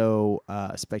was so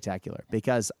spectacular?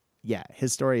 Because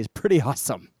his story is pretty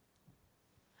awesome.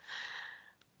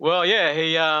 Well,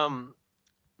 he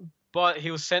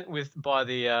was sent by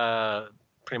the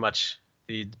pretty much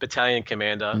the battalion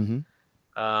commander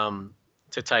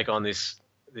to take on this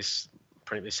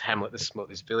this hamlet, this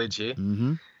village here,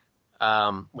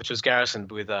 Mm-hmm. which was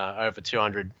garrisoned with over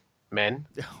 200 men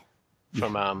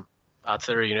from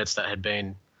artillery units that had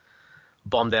been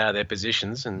bombed out of their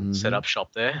positions and set up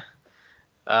shop there,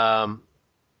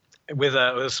 with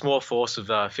a small force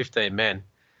of 15 men.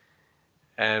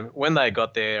 And when they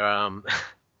got there,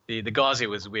 the guys he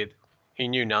was with, he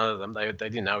knew none of them. They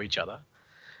didn't know each other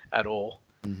at all.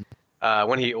 Mm-hmm.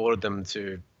 When he ordered them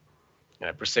to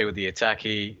proceed with the attack,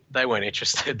 they weren't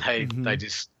interested. They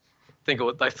just they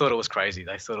thought it was crazy.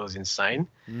 They thought it was insane.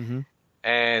 Mm-hmm.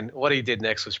 And what he did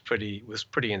next was pretty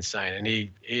insane. And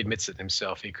he admits it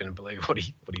himself. He couldn't believe what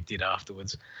he did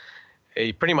afterwards.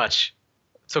 He pretty much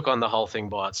took on the whole thing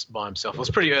by himself. It was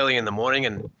pretty early in the morning,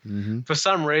 and for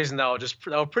some reason they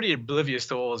were pretty oblivious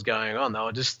to what was going on. They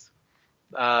were just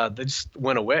they just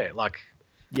weren't aware.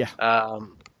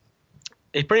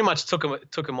 He pretty much took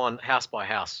him on house by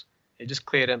house. He just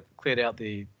cleared out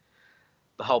the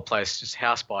whole place, just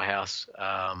house by house.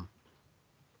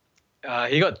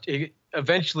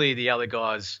 Eventually the other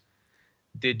guys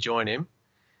did join him.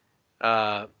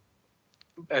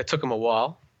 It took him a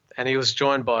while, and he was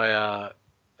joined by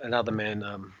another man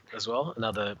as well,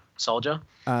 another soldier.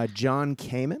 John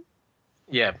Kamen?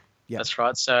 Yeah, that's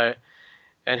right. So,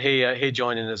 and he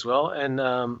joined in as well, and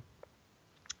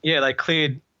they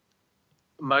cleared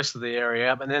most of the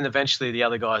area up, and then eventually the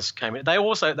other guys came in. They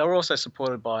were also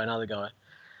supported by another guy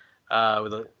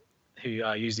who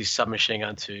used his submachine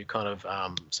gun to kind of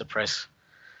suppress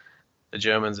the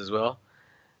Germans as well.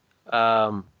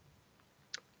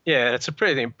 It's a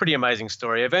pretty amazing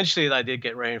story. Eventually they did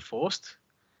get reinforced,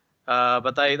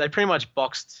 but they pretty much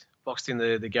boxed in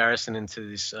the garrison into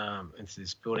this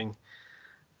building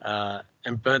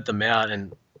and burnt them out,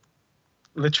 and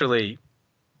literally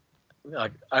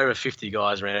like over 50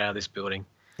 guys ran out of this building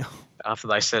after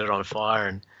they set it on fire.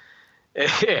 And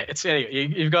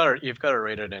you've got to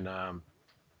read it and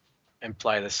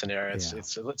play the scenario.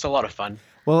 It's a lot of fun.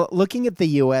 Well, looking at the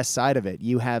U.S. side of it,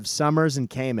 you have Summers and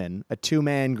Kamen, a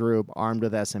two-man group armed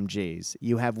with SMGs.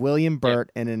 You have William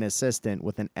Burt and an assistant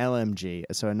with an LMG,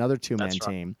 so another two-man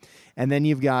team. And then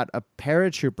you've got a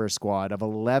paratrooper squad of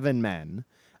 11 men.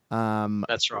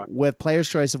 That's right. With player's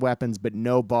choice of weapons, but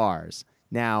no bars.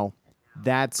 Now,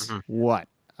 that's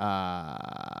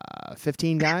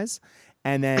 15 guys?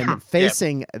 And then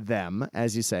facing them,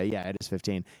 as you say, it is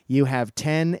 15, you have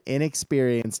 10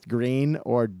 inexperienced green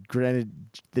or grenadier.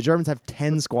 The Germans have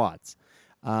 10 squads.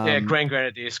 Green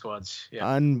Grenadier squads. Yeah.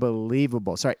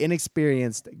 Unbelievable. Sorry,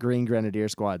 inexperienced Green Grenadier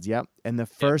squads. Yep. And the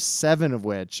first 7 of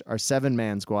which are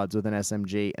 7-man squads with an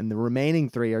SMG, and the remaining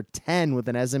 3 are 10 with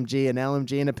an SMG, an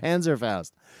LMG, and a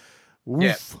Panzerfaust. Oof.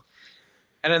 Yeah.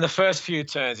 And in the first few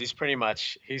turns, he's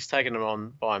taken them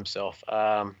on by himself.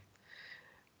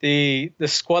 The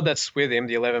squad that's with him,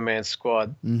 the 11-man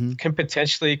squad, can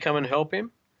potentially come and help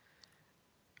him,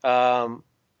 but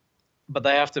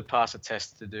they have to pass a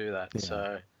test to do that. Yeah.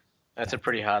 So that's a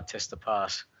pretty hard test to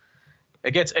pass.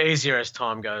 It gets easier as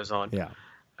time goes on. Yeah.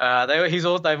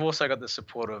 They've also got the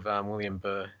support of William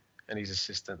Burr and his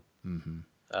assistant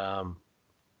to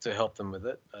help them with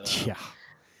it. But,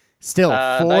 Still,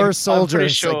 4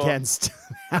 soldiers against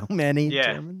how many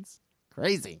Germans?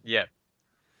 Crazy. Yeah.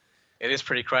 It is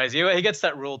pretty crazy. He gets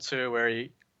that rule too, where he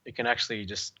can actually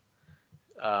just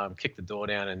kick the door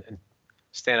down and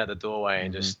stand at the doorway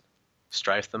and just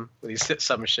strafe them with his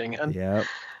submachine gun. Yep.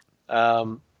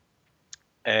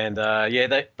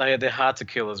 They're hard to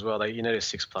kill as well. You need a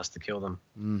 6+ to kill them.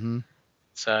 Mm-hmm.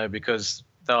 So because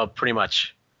they were pretty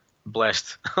much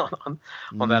blessed on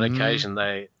that occasion,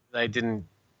 they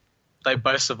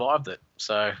both survived it.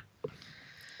 So.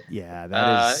 Yeah,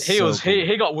 that is.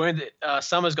 He got wounded.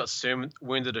 Summers got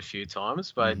wounded a few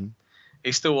times, but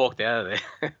he still walked out of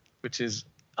there, which is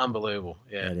unbelievable.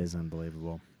 Yeah, that is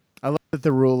unbelievable. I love that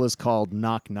the rule is called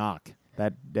knock knock.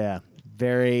 That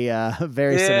very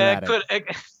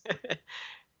cinematic.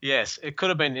 Yes, it could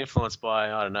have been influenced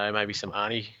by maybe some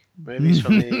Arnie movies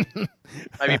from maybe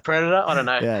Predator. I don't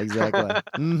know. Yeah, exactly.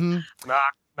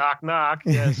 Knock, knock.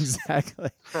 Yes. Exactly.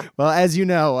 Well, as you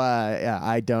know,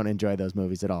 I don't enjoy those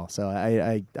movies at all. So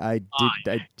I love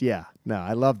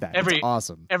that. It's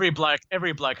awesome. Every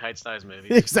bloke hates those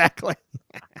movies. Exactly.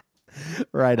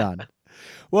 Right on.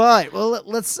 Well, all right. Well,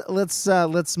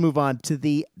 let's move on to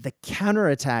the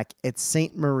counterattack at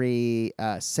Saint-Mère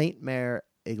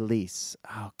Église.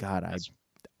 Oh God,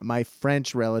 my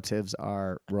French relatives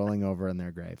are rolling over in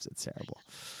their graves. It's terrible.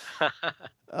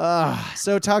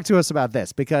 So talk to us about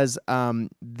this, because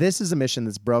this is a mission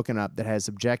that's broken up, that has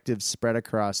objectives spread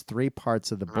across 3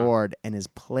 parts of the board, and is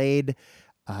played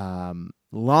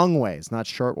long ways, not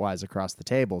short wise across the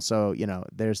table. So,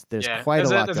 there's quite a lot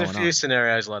going on. There's a few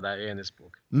scenarios like that in this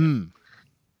book.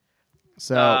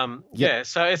 So,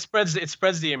 so it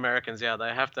spreads the Americans out. They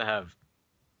have to have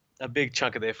a big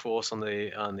chunk of their force in the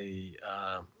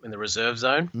reserve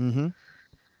zone. Mm-hmm.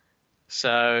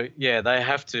 So they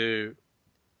have to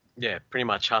pretty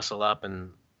much hustle up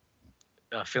and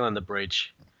fill in the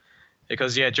breach,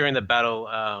 because during the battle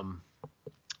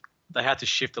they had to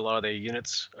shift a lot of their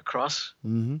units across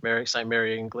St.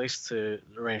 Mary Inglis to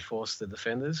reinforce the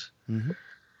defenders. Mm-hmm.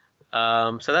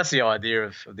 So that's the idea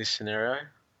of this scenario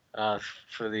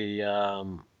for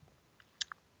the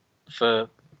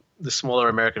smaller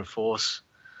American force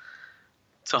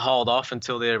to hold off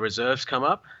until their reserves come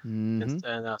up and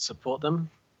support them,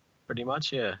 pretty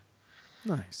much.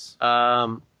 Nice.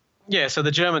 So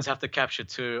the Germans have to capture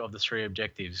 2 of the 3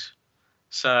 objectives.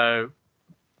 So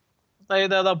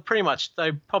they'll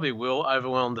they probably will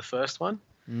overwhelm the first one.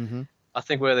 Mm-hmm. I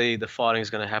think where the fighting is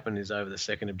going to happen is over the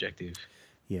second objective.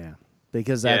 Yeah,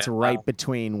 because that's right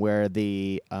between where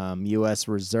the U.S.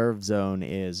 reserve zone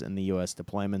is and the U.S.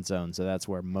 deployment zone. So that's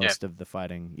where most of the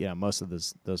fighting, most of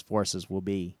those forces will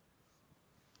be.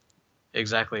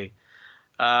 Exactly.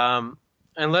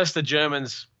 Unless the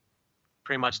Germans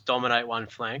pretty much dominate one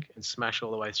flank and smash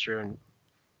all the way through and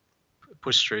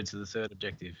push through to the third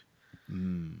objective.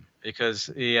 Because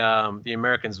the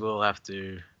Americans will have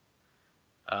to,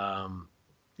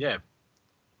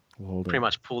 pretty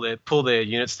much pull their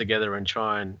units together and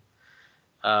try and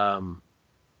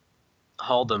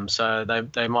hold them. So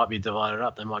they might be divided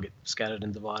up. They might get scattered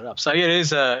and divided up. So it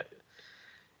is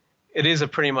a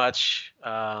pretty much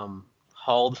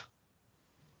hold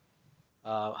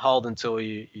until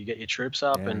you get your troops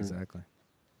up and exactly.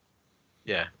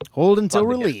 Hold until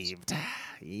relieved.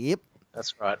 Yep.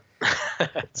 That's right.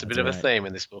 It's a bit of a theme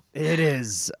in this book. It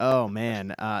is. Oh,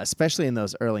 man. Especially in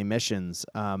those early missions.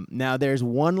 Now, there's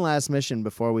one last mission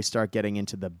before we start getting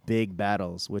into the big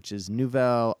battles, which is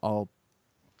Nouvelle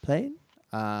Alpine,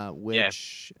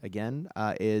 which, again,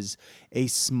 is a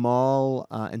small,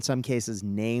 in some cases,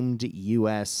 named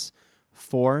U.S.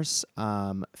 force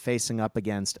facing up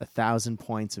against 1,000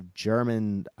 points of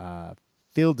German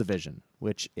field division,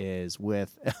 which is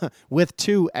with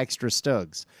 2 extra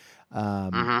Stugs.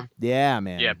 Yeah,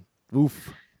 man. Yep.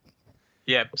 Oof.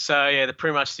 Yep. So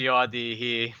pretty much the idea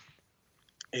here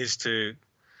is to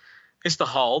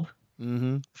hold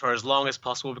for as long as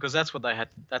possible, because that's what they had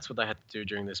to do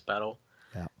during this battle.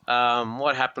 Yeah.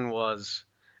 What happened was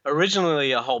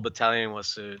originally a whole battalion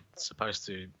was supposed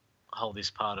to hold this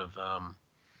part of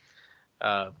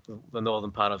the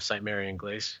northern part of St. Mary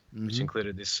Inglis, which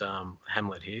included this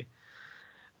hamlet here.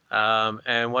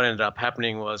 And what ended up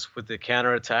happening was, with the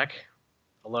counterattack,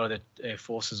 a lot of their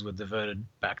forces were diverted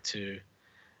back to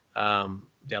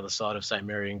the other side of St.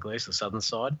 Mary Inglis, the southern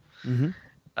side.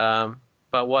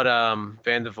 But what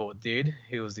Van der Voort did,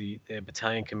 he was their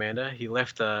battalion commander. He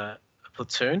left a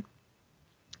platoon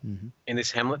in this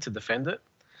hamlet to defend it.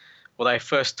 Well, they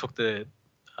first took the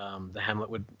hamlet.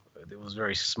 There was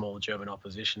very small German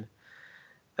opposition.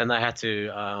 Then they had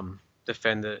to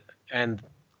defend it, and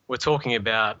we're talking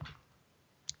about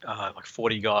like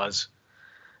 40 guys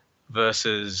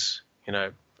versus,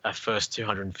 at first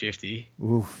 250.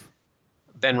 Oof.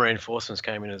 Then reinforcements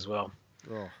came in as well.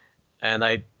 Oh. And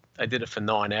they did it for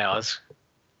 9 hours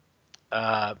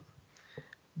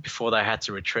before they had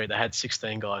to retreat. They had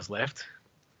 16 guys left,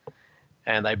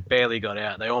 and they barely got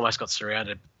out. They almost got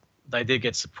surrounded. They did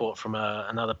get support from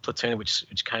another platoon which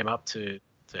came up to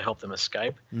help them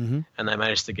escape, and they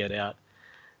managed to get out.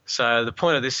 So the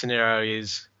point of this scenario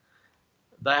is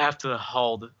they have to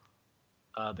hold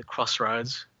the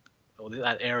crossroads, or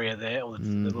that area there, or the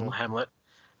little hamlet,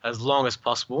 as long as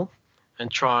possible,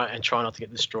 and try not to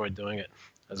get destroyed doing it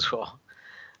as well.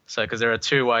 So, because there are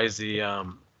 2 ways the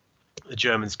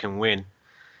Germans can win.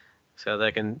 So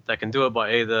they can do it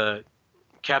by either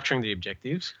capturing the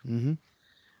objectives,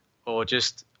 or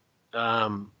just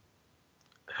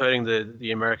hurting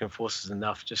the American forces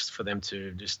enough just for them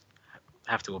to just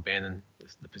have to abandon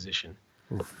the position.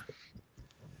 Oof.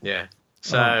 Yeah.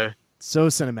 So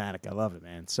cinematic. I love it,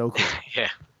 man. So cool. Yeah.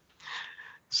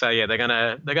 So they're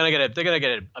gonna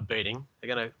get a beating. They're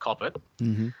gonna cop it.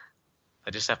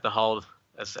 They just have to hold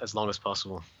as long as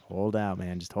possible. Hold out,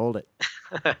 man. Just hold it.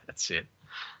 That's it.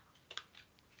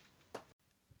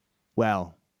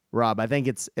 Well, Rob, I think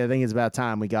it's about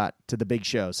time we got to the big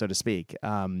show, so to speak.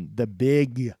 The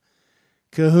big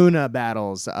kahuna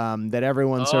battles that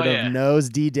everyone sort of knows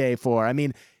D-Day for. I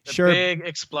mean, the big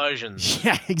explosions.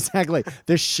 Yeah, exactly.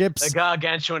 The ships. The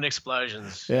gargantuan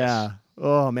explosions. Yeah.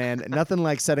 Oh man, nothing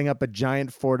like setting up a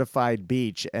giant fortified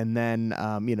beach and then,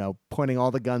 pointing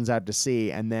all the guns out to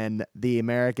sea, and then the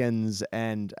Americans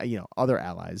and other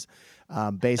allies,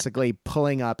 basically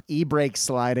pulling up, e-brake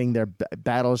sliding their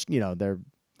battles, their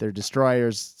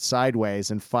destroyers sideways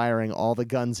and firing all the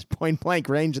guns at point blank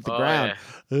range at the ground.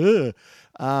 Yeah.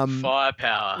 Ugh.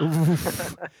 Firepower.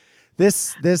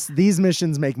 These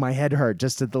missions make my head hurt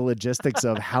just at the logistics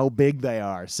of how big they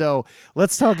are. So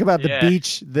let's talk about the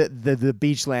beach, the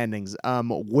beach landings.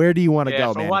 Where do you want to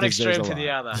go, from man? one extreme to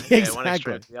the other. Exactly. Yeah, one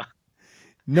extreme to the other.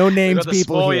 No names, we got the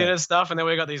people small here. unit stuff, and then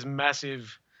we got these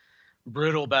massive,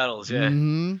 brutal battles. Yeah.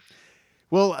 Mm-hmm.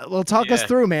 Well, talk us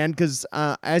through, man, because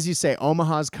as you say,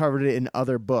 Omaha's covered it in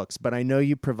other books, but I know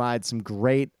you provide some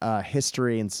great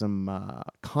history and some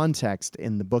context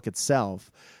in the book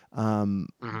itself.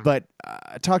 But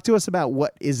talk to us about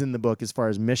what is in the book as far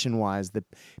as mission-wise that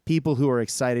people who are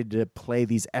excited to play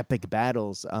these epic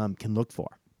battles can look for.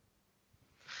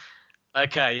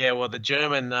 Okay, yeah. Well, the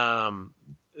German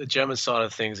side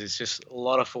of things is just a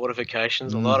lot of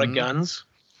fortifications, a lot of guns,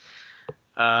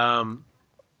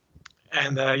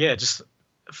 and just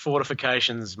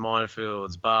fortifications,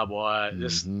 minefields, barbed wire,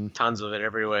 just tons of it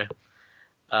everywhere.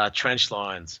 Trench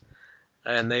lines.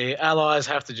 And the Allies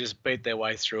have to just beat their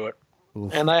way through it.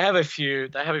 Oof. And they have a few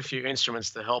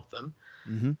instruments to help them.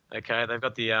 Mm-hmm. Okay, they've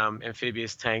got the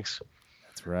amphibious tanks.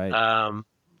 That's right.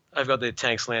 They've got the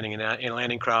tanks landing in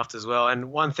landing craft as well.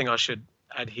 And one thing I should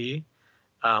add here,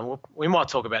 we might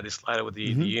talk about this later with the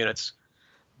units,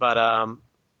 but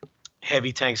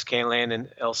heavy tanks can land in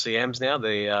LCMs now,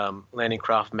 the landing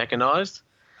craft mechanized.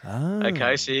 Oh.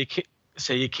 Okay,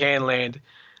 so you can land.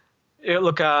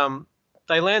 Look,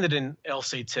 they landed in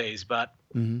LCTs, but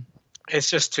it's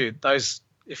just those.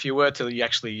 If you were to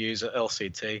actually use an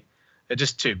LCT, they're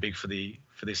just too big for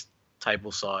this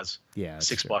table size. Yeah,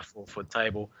 6x4 foot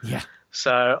table. Yeah.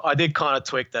 So I did kind of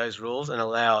tweak those rules and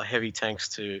allow heavy tanks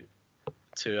to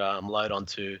load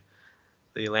onto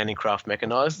the landing craft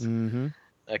mechanized. Mm-hmm.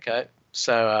 Okay.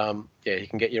 So you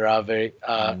can get your AVREs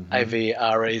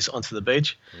onto the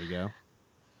beach. There you go.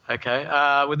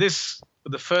 Okay. With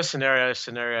the first scenario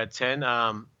 10,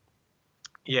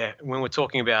 when we're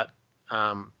talking about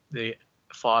the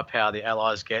firepower the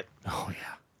Allies get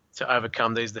to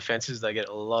overcome these defenses, they get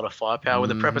a lot of firepower. With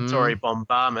the preparatory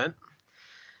bombardment,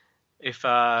 if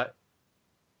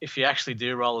you actually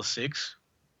do roll a 6,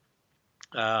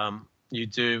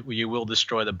 you will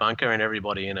destroy the bunker and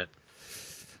everybody in it.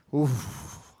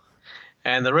 Oof.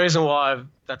 And the reason why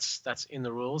that's in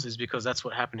the rules is because that's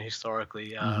what happened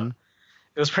historically.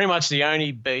 It was pretty much the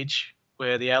only beach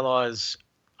where the Allies'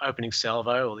 opening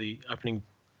salvo, or the opening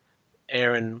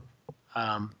air and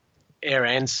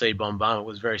sea bombardment,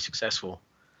 was very successful,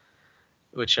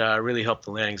 which really helped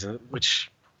the landings, and which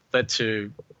led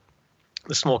to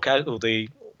the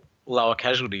lower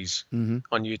casualties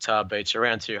on Utah Beach,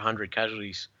 around 200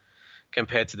 casualties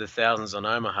compared to the thousands on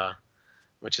Omaha,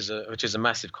 which is a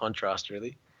massive contrast,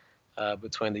 really.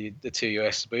 Between the two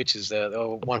US beaches,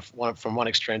 one from one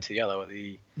extreme to the other,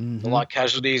 the light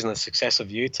casualties and the success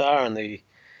of Utah, and the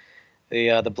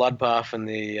bloodbath and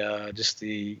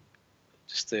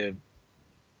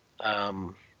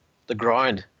the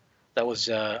grind that was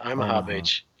Omaha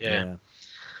Beach. Yeah.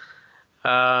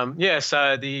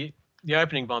 So the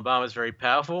opening bombardment was very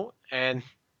powerful. And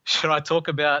should I talk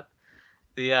about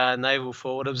the naval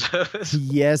forward observers?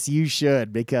 Yes, you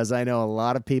should, because I know a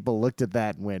lot of people looked at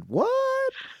that and went, "What?"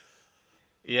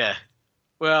 Yeah.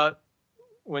 Well,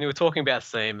 when you were talking about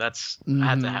theme, that's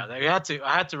I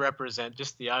had to represent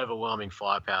just the overwhelming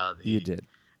firepower. You did.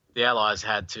 The Allies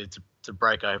had to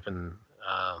break open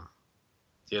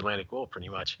the Atlantic Wall, pretty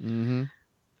much. Mm-hmm.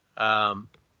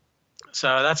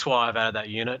 So that's why I've added that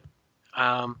unit.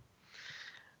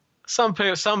 Some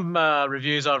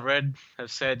reviews I've read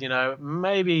have said,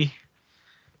 maybe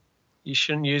you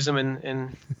shouldn't use them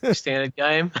in standard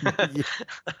game.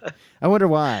 I wonder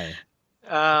why.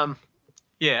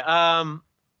 They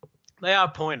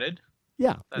are pointed.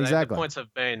 Yeah, exactly. The points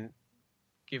have been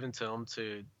given to them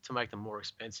to make them more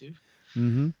expensive.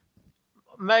 Mm-hmm.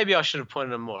 Maybe I should have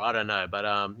pointed them more. I don't know, but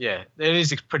it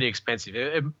is pretty expensive.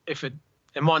 It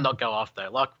might not go off though,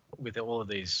 like with all of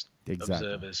these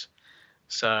observers.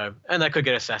 So, and they could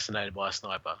get assassinated by a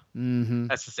sniper. Mm-hmm.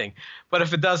 That's the thing. But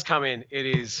if it does come in, it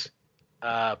is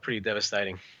pretty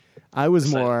devastating. I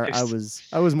was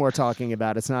more talking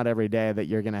about, it's not every day that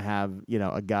you're going to have,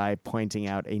 a guy pointing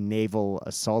out a naval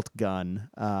assault gun,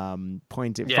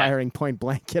 firing point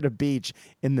blank at a beach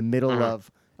in the middle of,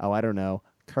 I don't know,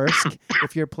 Kursk,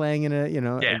 if you're playing in that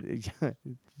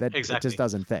exactly. It just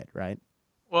doesn't fit, right?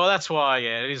 Well, that's why,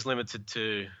 it is limited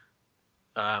to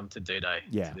to D-Day.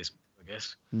 Yeah. To this, I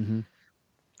guess. Mm-hmm.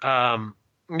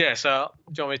 Yeah. So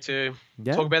do you want me to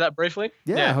Yeah. talk about that briefly?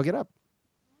 Yeah, hook it up.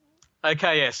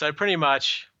 Okay. Yeah. So pretty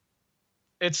much,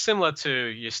 it's similar to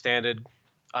your standard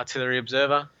artillery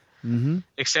observer, Mm-hmm.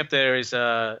 except there is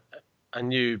a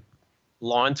new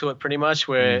line to it, pretty much,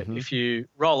 where Mhm. if you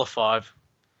roll a 5,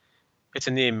 it's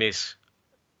a near miss.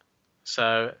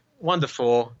 So 1 to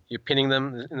 4, you're pinning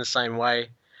them in the same way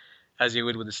as you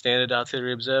would with the standard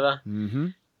artillery observer. Mm-hmm.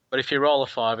 But if you roll a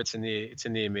 5, it's a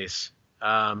near miss,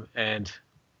 and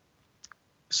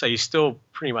so you're still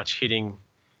pretty much hitting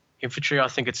infantry. I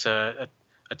think it's a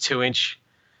 2-inch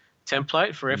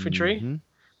template for infantry.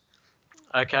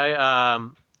 Mm-hmm. Okay.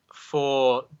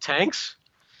 For tanks,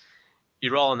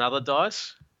 you roll another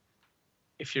dice.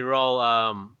 If you roll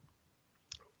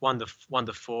 1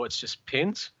 to 4, it's just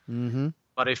pins. Mm-hmm.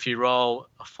 But if you roll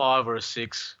a 5 or a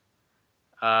 6,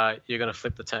 you're going to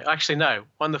flip the tank. Actually, no.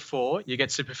 1 to 4, you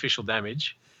get superficial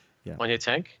damage on your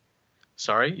tank.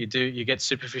 Sorry, you do. You get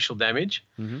superficial damage.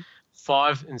 Mm-hmm.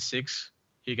 5 and 6,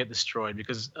 you get destroyed,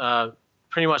 because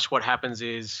pretty much what happens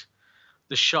is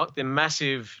the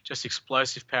massive, just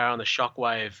explosive power and the shock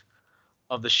wave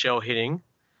of the shell hitting,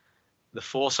 the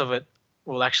force of it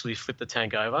will actually flip the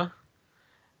tank over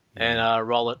and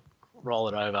roll it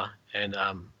over and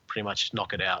pretty much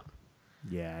knock it out.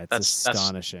 Yeah, it's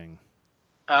astonishing.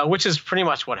 Which is pretty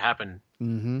much what happened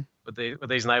Mm-hmm. with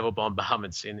these naval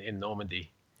bombardments in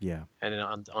Normandy. Yeah.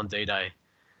 And on D-Day,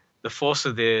 the force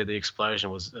of the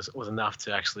explosion was enough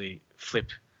to actually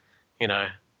flip,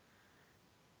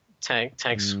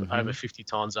 tanks over 50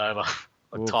 tons over,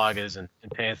 like Tigers and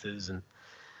Panthers, and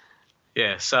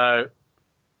so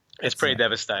it's pretty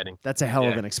devastating. That's a hell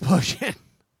of an explosion.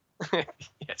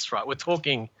 That's right. We're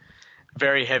talking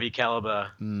very heavy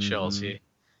caliber shells here.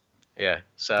 Yeah.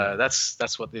 So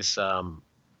that's what this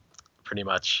pretty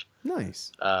much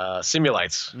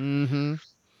simulates. Mm-hmm.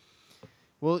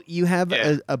 Well, you have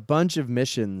a bunch of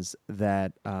missions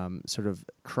that sort of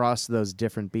cross those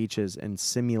different beaches and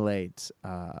simulate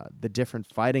the different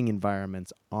fighting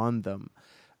environments on them.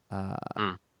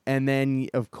 And then,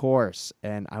 of course,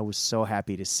 and I was so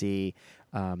happy to see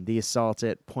the assault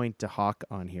at Pointe du Hoc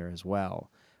on here as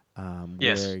well.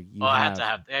 Yes. Where you have to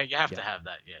have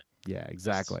that. Yeah. Yeah,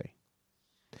 exactly.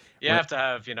 You have to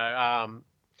have,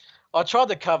 I tried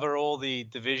to cover all the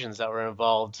divisions that were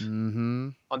involved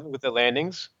with the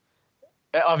landings.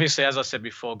 Obviously, as I said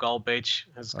before, Gold Beach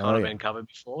has kind of been covered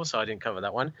before, so I didn't cover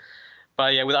that one.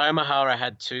 But yeah, with Omaha, I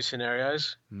had 2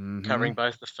 scenarios covering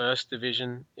both the 1st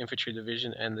Division, Infantry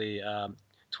Division, and the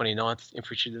 29th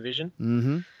Infantry Division.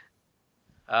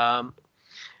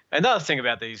 Another thing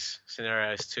about these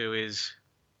scenarios too is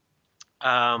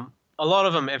a lot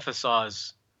of them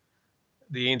emphasize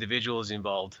the individuals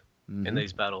involved in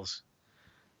these battles.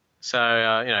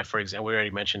 So, for example, we already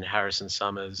mentioned Harrison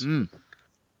Summers, with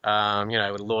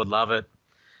Lord Lovett,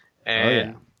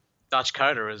 and Dutch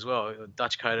Coder as well.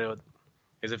 Dutch Coder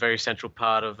is a very central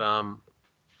part of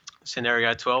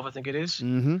Scenario 12, I think it is.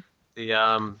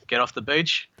 The Get Off the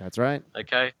Beach. That's right.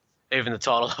 Okay. Even the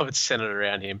title of it's centered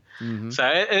around him. So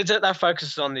that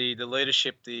focuses on the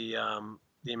leadership the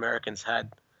Americans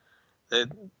had.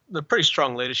 The pretty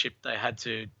strong leadership they had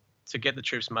to get the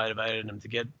troops motivated and to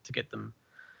get them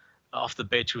off the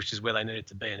beach, which is where they needed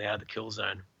to be and out of the kill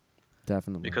zone.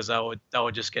 Definitely. Because they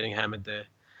were just getting hammered there.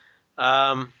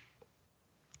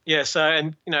 So,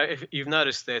 and if you've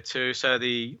noticed there too, so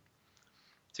to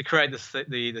create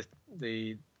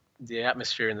the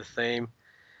atmosphere and the theme,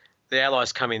 the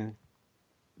Allies come in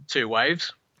 2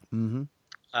 waves with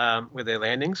their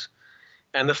landings,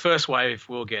 and the first wave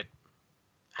will get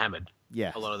hammered.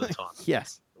 Yeah. A lot of the time.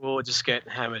 Yes. We'll just get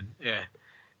hammered. Yeah.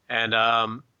 And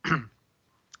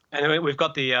and we've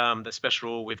got the special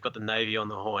rule. We've got the Navy on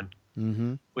the horn,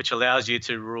 which allows you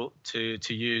to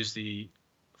use the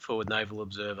forward naval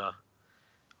observer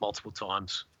multiple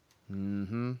times.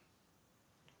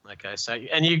 Okay. So,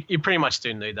 and you pretty much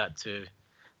do need that to,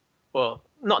 well,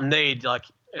 not need, like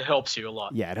it helps you a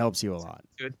lot. Yeah, it helps you a lot.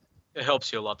 It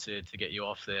helps you a lot to get you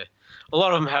off there. A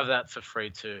lot of them have that for free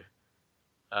too.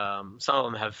 Some of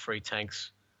them have free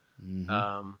tanks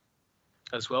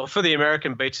as well. For the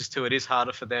American beaches too, it is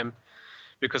harder for them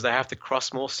because they have to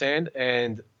cross more sand,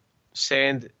 and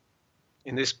sand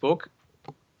in this book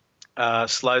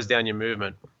slows down your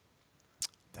movement.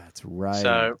 That's right.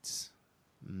 So,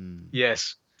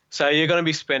 yes. So you're going to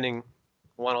be spending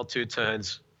 1 or 2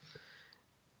 turns,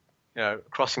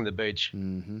 crossing the beach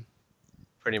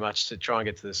pretty much to try and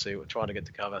get to the sea, or trying to get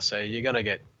to cover. So you're going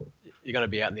to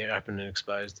be out in the open and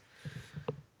exposed.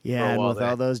 Yeah, and with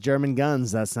all those German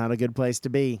guns, that's not a good place to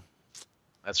be.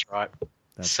 That's right.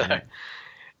 That's So,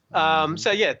 right.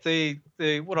 so yeah, the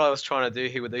what I was trying to do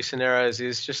here with these scenarios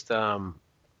is just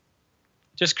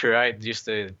create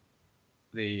the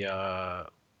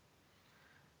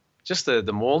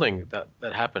the mauling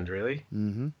that happened really,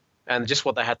 Mm-hmm. and just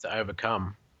what they had to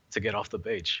overcome to get off the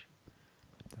beach.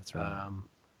 That's right.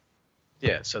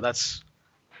 Yeah, so that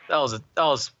was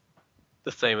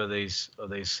the theme of these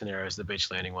scenarios, the beach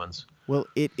landing ones. Well,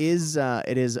 it is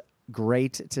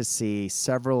great to see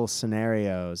several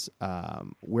scenarios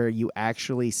where you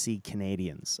actually see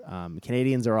Canadians.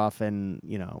 Canadians are often,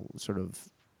 sort of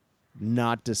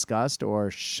not discussed or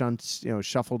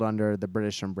shuffled under the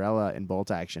British umbrella in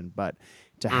bolt action, but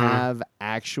to have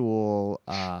actual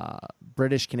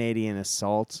British Canadian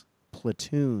assault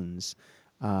platoons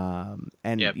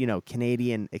and Yep.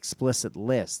 Canadian explicit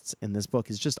lists in this book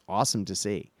is just awesome to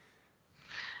see.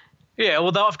 Yeah,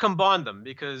 well, I've combined them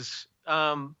because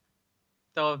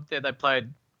they played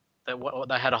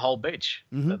they had a whole beach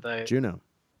Juno.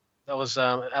 that was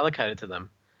allocated to them.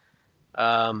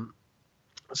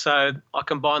 So I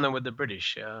combined them with the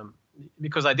British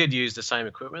because they did use the same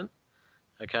equipment,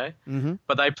 okay,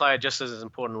 but they played just as an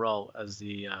important role as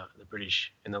the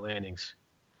British in the landings.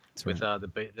 That's with right.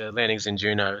 the landings in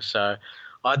Juno. So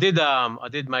I did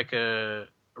make a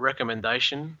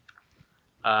recommendation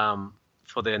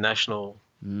for their national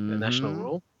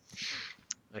rule,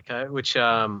 okay, which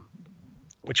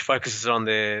focuses on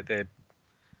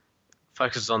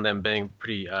them being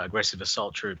pretty aggressive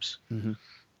assault troops.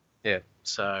 Yeah,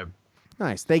 so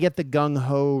Nice. They get the gung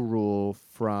ho rule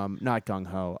from not gung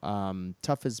ho,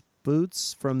 tough as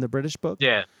boots from the British book.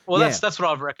 yeah. Well, Yeah. that's what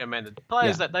I've recommended.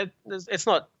 Players Yeah.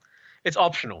 it's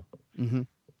optional. Mm-hmm.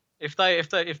 If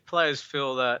players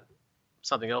feel that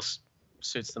something else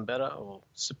suits them better or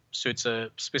suits a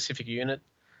specific unit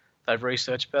they've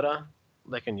researched better,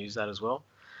 they can use that as well.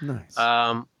 Nice.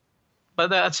 But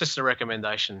that's just a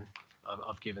recommendation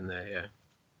I've given there, yeah.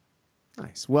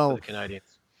 Nice. For Well, the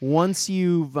Canadians. once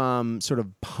you've once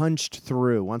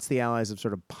the Allies have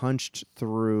sort of punched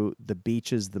through the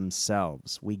beaches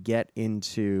themselves, we get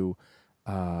into,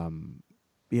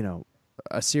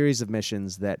 a series of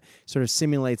missions that sort of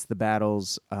simulates the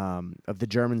battles of the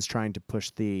Germans trying to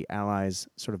push the Allies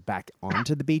sort of back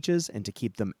onto the beaches and to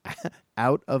keep them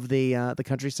out of the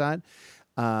countryside.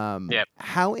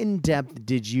 How in depth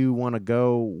did you want to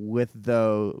go with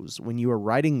those when you were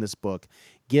writing this book?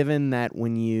 Given that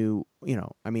when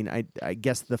I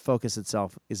guess the focus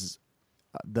itself is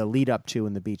the lead up to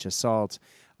and the beach assault,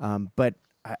 but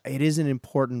it is an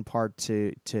important part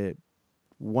to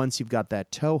once you've got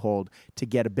that toehold to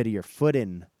get a bit of your foot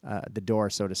in the door,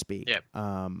 so to speak. Yeah.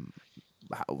 Talk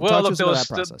to us about that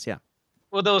process. Yeah.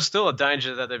 Well, there was still a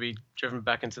danger that they'd be driven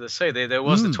back into the sea. There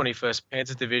was the 21st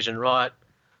Panzer Division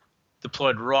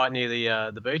deployed right near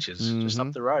the beaches, just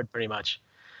up the road, pretty much.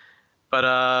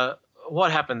 But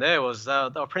what happened there was they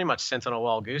were pretty much sent on a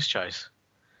wild goose chase.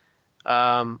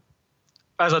 As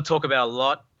I talk about a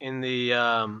lot in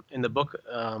the book,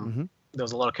 there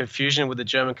was a lot of confusion with the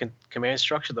German command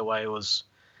structure, the way it was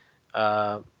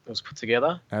put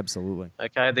together. Absolutely.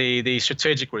 Okay, the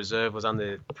strategic reserve was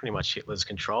under pretty much Hitler's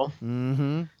control,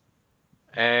 and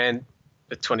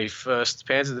the 21st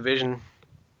Panzer Division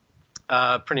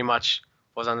pretty much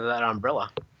was under that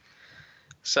umbrella.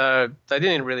 So they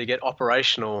didn't really get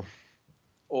operational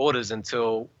orders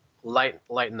until late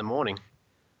in the morning.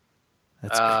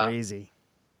 That's crazy.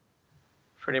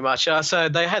 Pretty much. So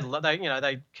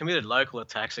they committed local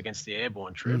attacks against the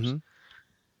airborne troops.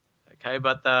 Okay,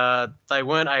 but they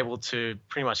weren't able to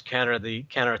pretty much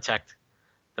counterattack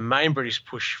the main British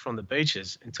push from the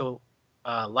beaches until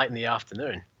late in the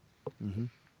afternoon,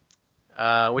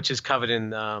 which is covered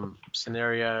in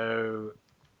scenario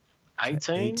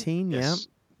 18. 18, yes.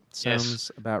 Yeah.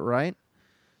 Sounds about right.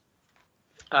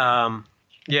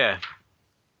 Yeah.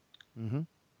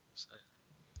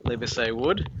 Liebesay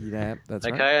Wood. Yeah, that's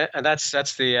right. Okay, and that's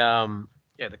the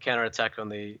the counterattack on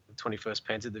the 21st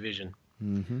Panzer Division.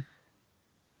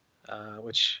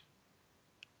 Which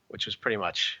was pretty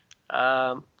much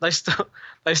they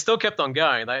still kept on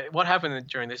going. What happened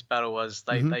during this battle was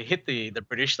they hit the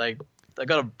British. They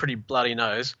got a pretty bloody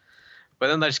nose, but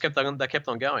then they just kept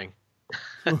on going,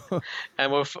 and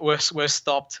we're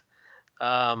stopped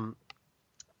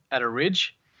at a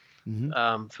ridge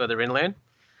further inland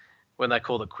when they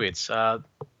called it quits. That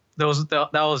was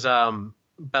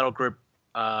battle group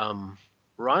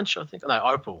Ranch, I think.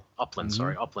 No, Upland.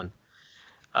 Sorry, Upland.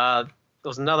 There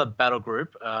was another battle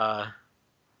group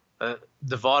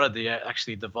divided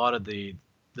the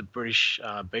British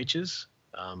beaches.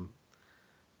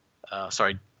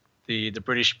 The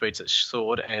British beach at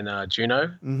Sword and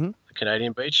Juno, the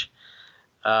Canadian beach.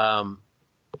 But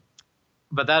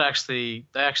they actually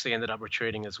ended up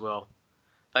retreating as well.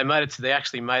 They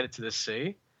actually made it to the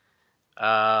sea,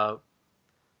 but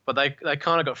they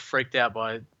kind of got freaked out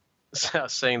by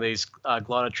seeing these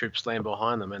glider troops land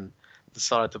behind them and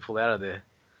decided to pull out of there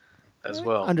as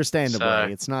well. Understandably, So,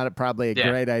 it's not probably a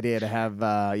great idea to have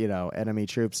enemy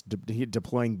troops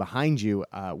deploying behind you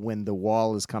when the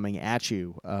wall is coming at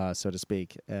you, so to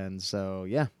speak. And so,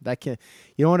 you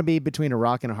don't want to be between a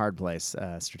rock and a hard place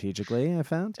strategically. I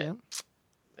found,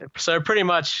 So pretty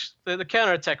much the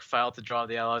counterattack failed to drive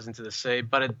the Allies into the sea,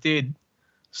 but it did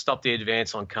stop the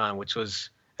advance on Caen, which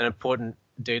was an important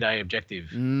D-Day objective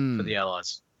for the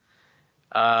Allies.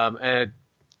 And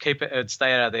it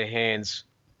stayed out of their hands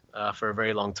for a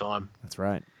very long time. That's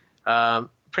right.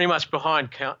 Pretty much behind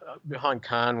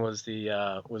Caen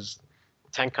was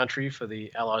tank country for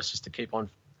the Allies just to keep on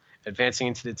advancing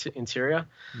into the interior.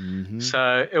 Mm-hmm.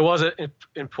 So it was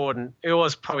important. It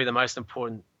was probably the most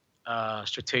important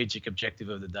strategic objective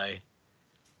of the day,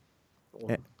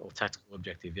 or tactical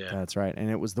objective. Yeah, that's right. And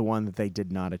it was the one that they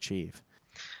did not achieve.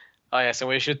 Oh yeah, so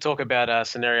we should talk about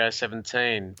scenario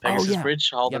 17, Pegasus Bridge,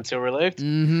 hold until relieved.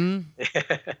 Mm-hmm.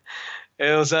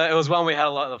 It was one we had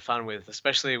a lot of fun with,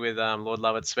 especially with Lord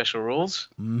Lovett's special rules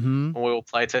when we were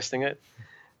playtesting it.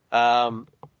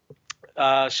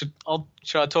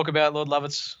 Should I talk about Lord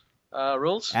Lovett's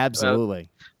rules? Absolutely.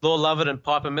 Lord Lovett and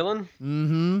Piper Millen.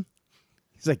 Mm-hmm.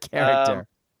 He's a character.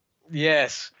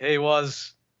 Yes, he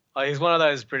was. He's one of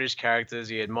those British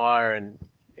characters you admire, and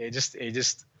you just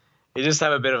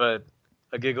have a bit of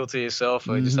a giggle to yourself,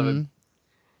 or just have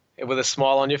with a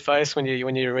smile on your face when you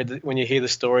hear the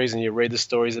stories and you read the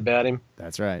stories about him.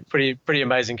 That's right. Pretty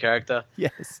amazing character.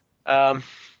 Yes.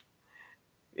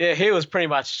 He was pretty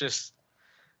much just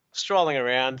strolling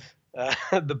around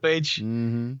the beach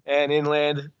and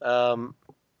inland on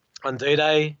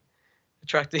D-Day,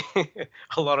 attracting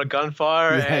a lot of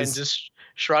gunfire and just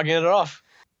shrugging it off.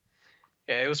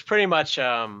 Yeah, it was pretty much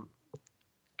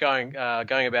going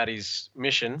about his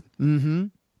mission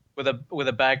with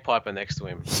a bagpiper next to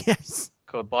him. Yes,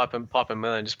 called Piper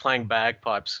Millen, just playing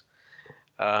bagpipes,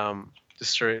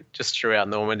 just throughout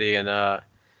Normandy, and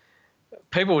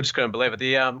people just couldn't believe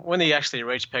it. When he actually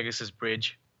reached Pegasus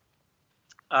Bridge,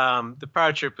 the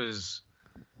paratroopers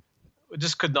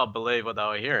just could not believe what they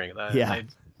were hearing. They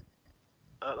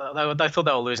thought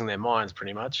they were losing their minds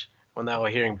pretty much when they were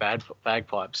hearing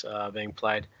bagpipes being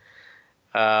played.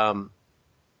 So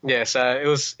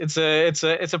it's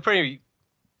a pretty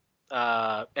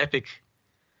epic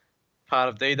part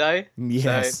of D-Day.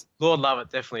 Yes. So Lord Lovett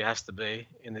definitely has to be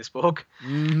in this book.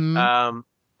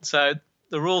 So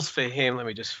the rules for him, let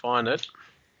me just find it.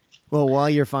 Well, while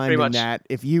you're finding that,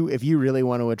 if you really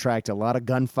want to attract a lot of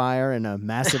gunfire and a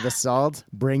massive assault,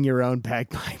 bring your own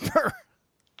bagpiper.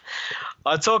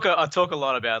 I talk a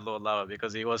lot about Lord Lovett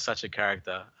because he was such a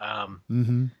character.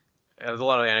 There's a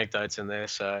lot of anecdotes in there.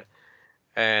 So,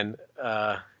 and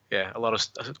a lot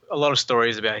of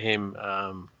stories about him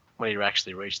when he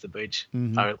actually reached the beach.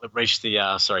 Reached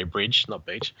the bridge, not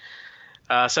beach.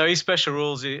 So his special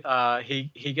rules, he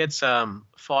gets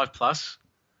 5+,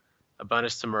 a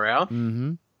bonus to morale.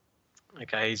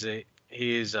 Okay,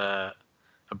 he is a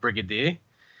brigadier.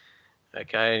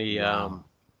 Okay,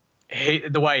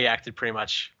 the way he acted pretty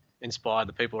much inspired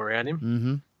the people around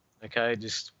him. Okay,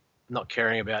 just not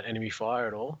caring about enemy fire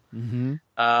at all.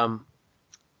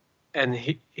 And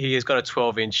he has got a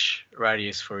 12-inch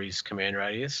radius for his command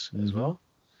radius as well.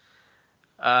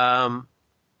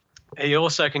 He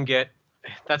also can get,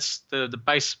 that's the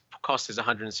base cost is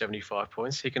 175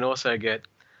 points. He can also get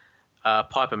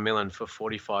Piper Millen for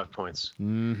 45 points.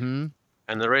 And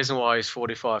the reason why he's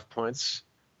 45 points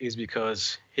is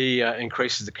because he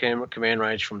increases the command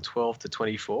range from 12 to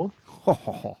 24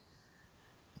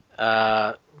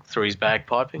 through his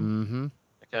bagpiping.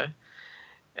 Okay.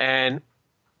 And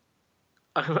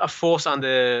a force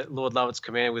under Lord Lovett's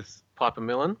command with Piper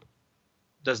Millen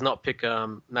does not pick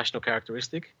national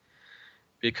characteristic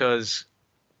because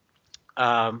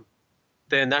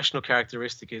their national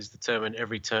characteristic is determined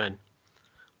every turn.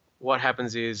 What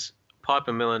happens is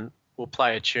Piper Millen will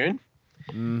play a tune,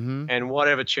 and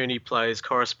whatever tune he plays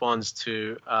corresponds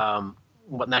to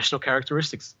what national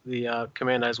characteristics the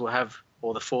commandos will have,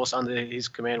 or the force under his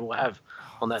command will have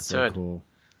on that turn. Cool.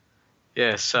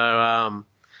 Yeah, so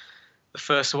the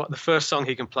first song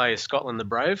he can play is Scotland the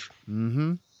Brave.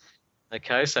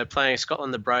 Okay, so playing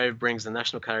Scotland the Brave brings the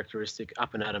national characteristic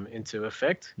Up and Atom into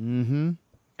effect. Okay,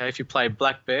 if you play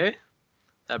Black Bear,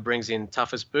 that brings in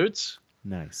Toughest Boots.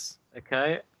 Nice.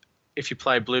 Okay, if you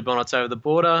play Blue Bonnets Over the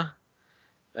Border,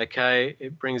 okay,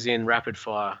 it brings in Rapid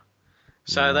Fire.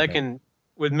 So they can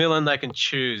with Millen, they can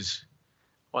choose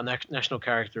what national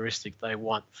characteristic they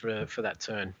want for that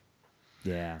turn.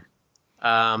 Yeah.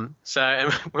 So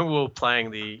and when we were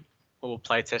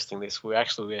play testing this, we're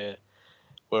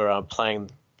playing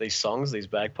these songs, these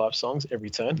bagpipe songs, every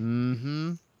turn.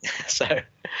 Mm-hmm. So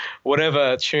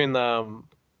whatever tune the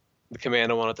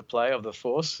commander wanted to play of the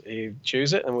force, he'd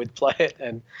choose it and we'd play it,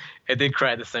 and it did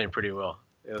create the theme pretty well.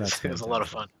 It was a lot of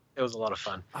fun. It was a lot of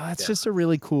fun. Oh, that's just a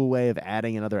really cool way of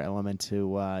adding another element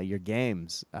to your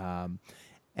games.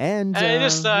 And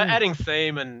just adding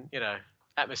theme and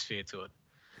atmosphere to it.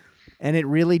 And it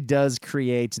really does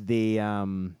create the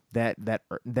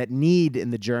that need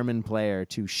in the German player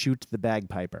to shoot the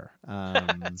bagpiper.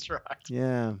 That's right.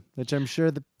 Yeah, which I'm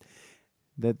sure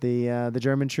that the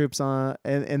German troops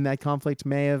in that conflict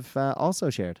may have also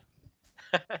shared.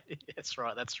 That's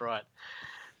right. That's right.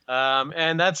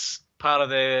 And that's part of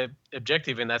their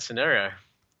objective in that scenario.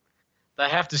 They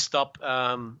have to stop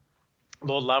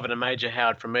Lord Lovett and Major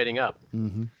Howard from meeting up.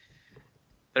 Mm-hmm.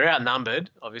 They're outnumbered,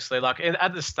 obviously. Like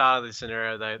at the start of the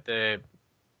scenario,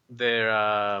 they're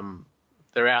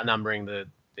outnumbering the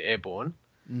airborne,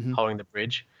 mm-hmm. holding the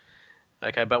bridge.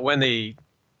 Okay, but when the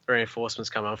reinforcements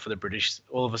come up for the British,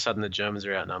 all of a sudden the Germans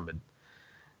are outnumbered.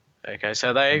 Okay,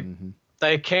 so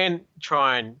they can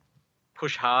try and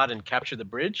push hard and capture the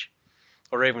bridge,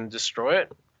 or even destroy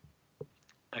it.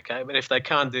 Okay, but if they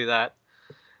can't do that,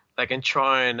 they can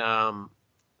try and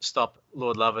stop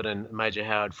Lord Lovett and Major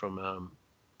Howard from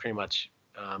pretty much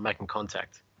making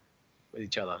contact with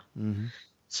each other. Mm-hmm.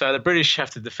 So the British have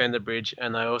to defend the bridge,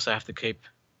 and they also have to keep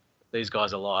these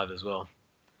guys alive as well.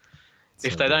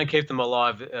 If they don't keep them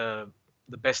alive, the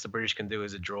best the British can do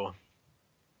is a draw.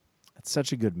 It's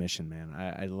such a good mission, man.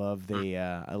 I love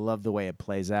the way it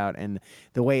plays out and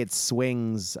the way it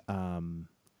swings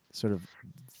sort of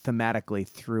thematically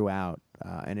throughout.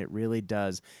 And it really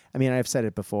does. I mean, I've said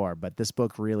it before, but this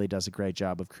book really does a great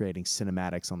job of creating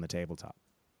cinematics on the tabletop.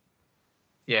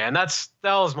 Yeah, and that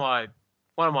was one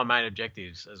of my main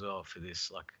objectives as well for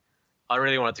this. Like, I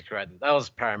really wanted to create that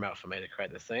was paramount for me to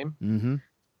create the theme,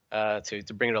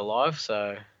 to bring it alive.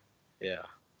 So, yeah,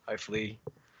 hopefully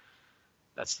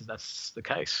that's the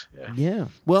case. Yeah. Yeah.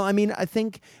 Well, I mean, I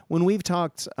think when we've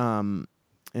talked,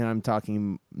 and I'm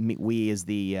talking we as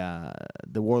the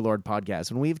Warlord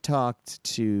podcast, when we've talked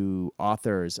to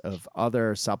authors of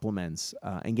other supplements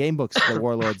and game books that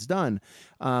Warlord's done,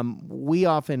 we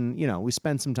often, we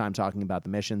spend some time talking about the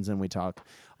missions, and we talk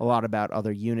a lot about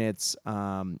other units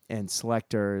and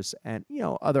selectors and,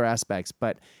 other aspects.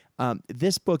 But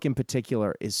this book in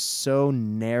particular is so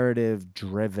narrative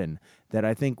driven that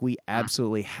I think we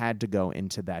absolutely had to go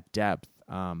into that depth.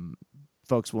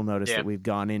 Folks will notice that we've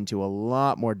gone into a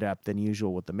lot more depth than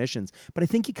usual with the missions, but I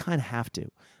think you kind of have to.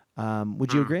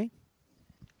 Would you agree?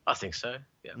 I think so.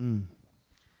 Yeah.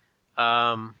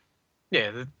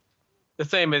 The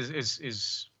theme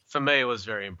is for me, it was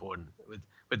very important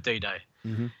with D-Day,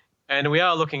 and we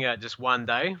are looking at just one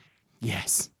day.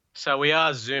 Yes. So we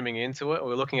are zooming into it.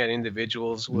 We're looking at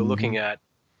individuals. We're looking at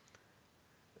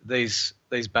these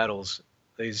battles,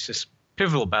 these just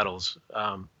pivotal battles,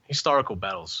 historical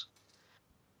battles.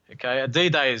 Okay,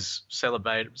 D-Day is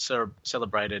celebrated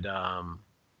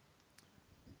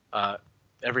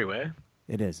everywhere.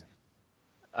 It is.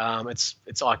 It's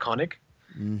iconic,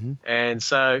 and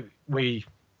so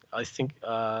I think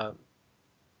that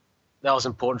was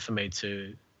important for me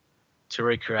to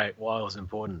recreate why it was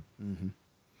important,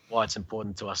 why it's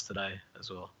important to us today as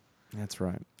well. That's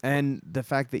right, and the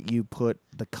fact that you put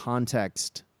the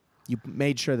context. You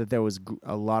made sure that there was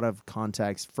a lot of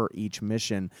context for each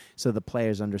mission so the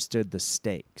players understood the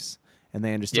stakes and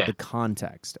they understood the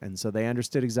context. And so they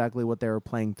understood exactly what they were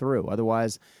playing through.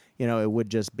 Otherwise, it would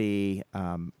just be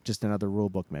just another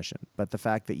rulebook mission. But the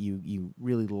fact that you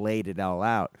really laid it all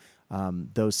out,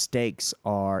 those stakes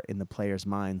are in the players'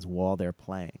 minds while they're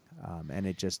playing. And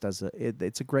it just does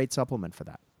it's a great supplement for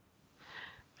that.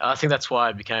 I think that's why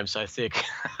it became so thick.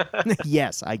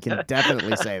 Yes, I can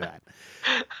definitely say that.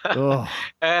 Oh.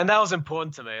 And that was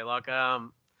important to me. Like, and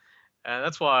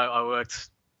that's why I worked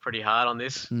pretty hard on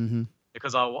this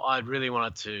because I really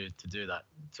wanted to do that,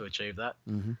 to achieve that.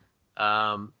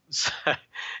 So,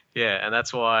 yeah, and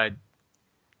that's why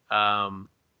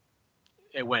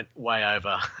it went way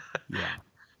over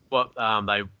what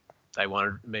they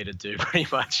wanted me to do, pretty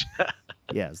much.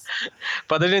 Yes,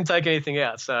 but they didn't take anything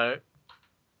out, so.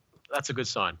 that's a good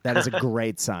sign. That is a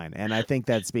great sign, and I think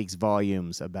that speaks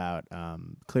volumes about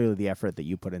clearly the effort that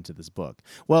you put into this book.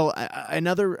 Well,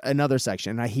 another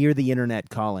section. I hear the internet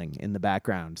calling in the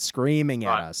background, screaming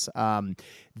at us.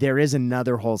 There is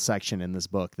another whole section in this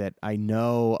book that I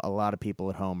know a lot of people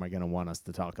at home are going to want us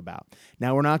to talk about.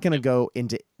 Now, we're not going to go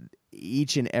into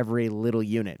each and every little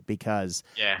unit because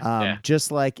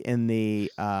just like in the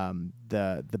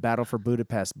Battle for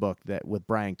Budapest book that with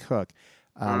Brian Cook.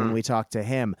 When we talked to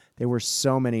him, there were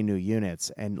so many new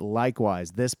units. And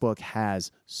likewise, this book has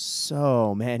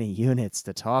so many units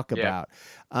to talk about.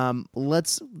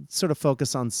 Let's sort of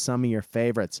focus on some of your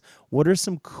favorites. What are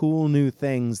some cool new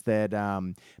things that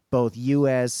both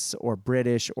U.S. or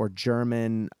British or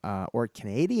German or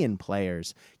Canadian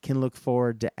players can look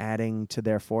forward to adding to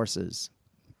their forces?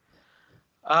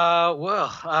 A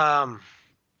lot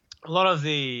of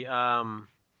the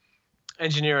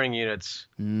engineering units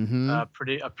are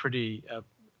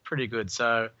pretty good.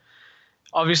 So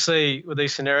obviously with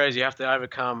these scenarios you have to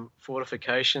overcome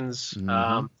fortifications.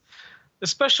 The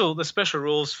special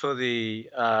rules for the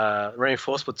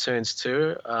reinforced platoons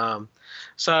too.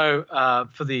 So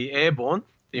for the airborne,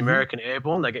 the American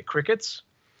airborne, they get crickets.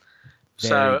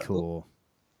 Very cool.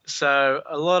 So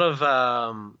a lot of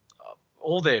not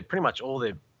all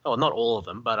of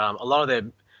them, but a lot of their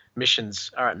missions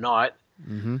are at night.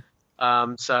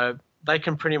 So they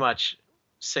can pretty much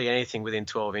see anything within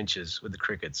 12 inches with the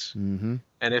crickets. And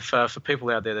if for people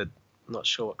out there that are not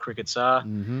sure what crickets are,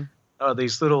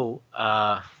 these little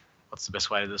what's the best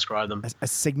way to describe them? A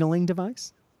signaling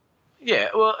device? Yeah,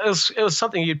 well, it was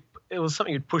something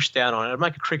you'd push down on. It'd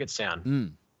make a cricket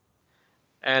sound,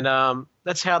 and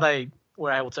that's how they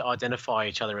were able to identify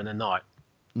each other in the night.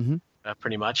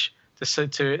 Pretty much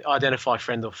to identify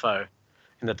friend or foe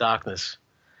in the darkness.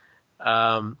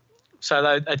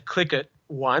 So they'd click it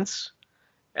once,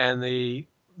 and the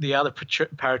other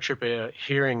paratrooper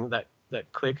hearing that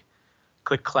click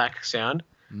clack sound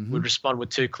would respond with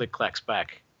 2 click clacks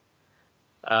back.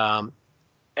 And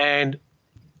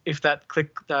if that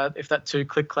 2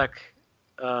 click clack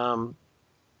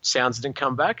sounds didn't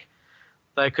come back,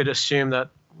 they could assume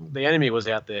that the enemy was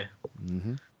out there.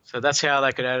 So that's how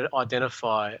they could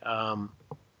identify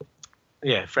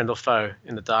friend or foe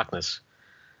in the darkness.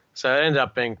 So it ended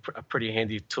up being a pretty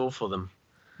handy tool for them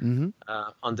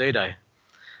on D-Day.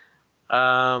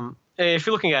 If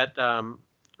you're looking at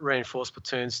reinforced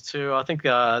platoons too, I think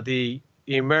the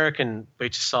American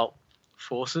beach assault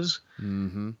forces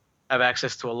have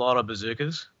access to a lot of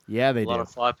bazookas. Yeah, they do. A lot of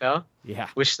firepower. Yeah,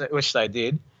 which they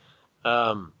did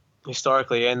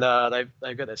historically, and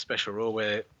they've got that special rule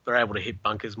where they're able to hit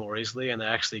bunkers more easily, and they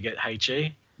actually get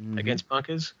HE against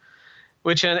bunkers,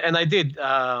 which and they did.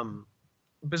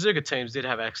 Bazooka teams did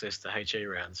have access to HE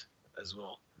rounds as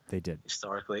well. They did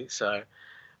historically, so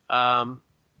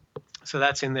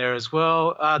that's in there as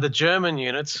well. The German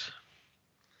units,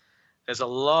 there's a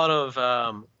lot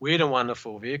of weird and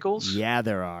wonderful vehicles. Yeah,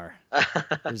 there are.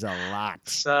 There's a lot.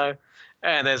 So,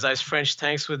 and there's those French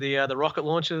tanks with the rocket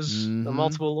launchers, the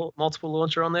multiple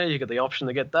launcher on there. You get the option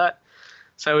to get that.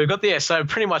 So we've got so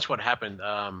pretty much what happened.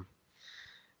 There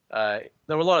were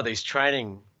a lot of these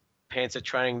Panzer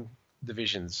training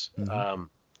divisions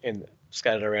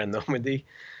scattered around Normandy.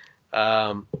 They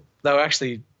were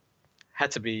actually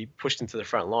had to be pushed into the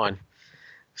front line.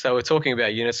 So we're talking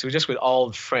about units just with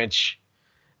old French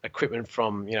equipment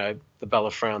from the Battle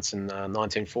of France in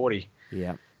 1940.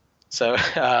 Yeah. So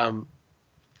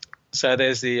so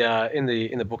there's the in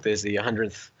the book there's the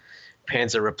 100th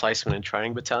Panzer Replacement and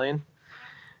Training Battalion,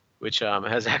 which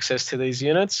has access to these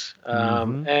units,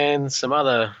 and some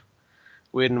other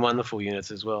weird and wonderful units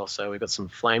as well. So we've got some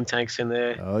flame tanks in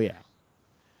there. Oh yeah.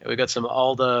 We've got some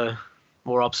older,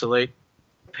 more obsolete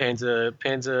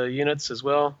Panzer units as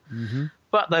well.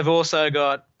 But they've also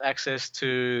got access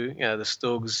to the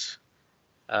Stugs,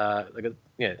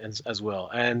 as well,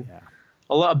 and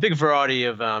a big variety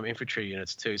of infantry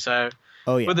units too. So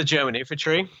with the German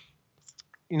infantry,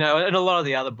 in a lot of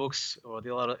the other books or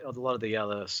a lot of the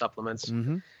other supplements,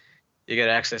 you get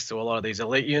access to a lot of these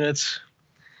elite units.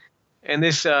 And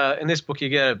in this book, you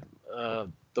get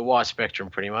the wide spectrum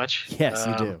pretty much. Yes,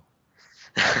 you do.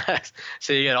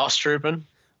 So you get Osttruppen,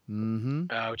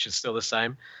 which is still the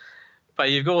same, but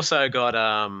you've also got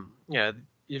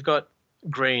you've got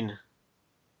green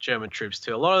German troops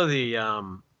too. A lot of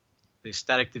the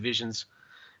static divisions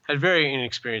had very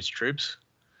inexperienced troops.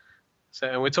 So,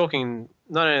 and we're talking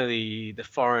not only the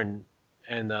foreign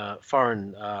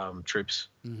troops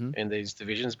in these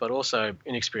divisions, but also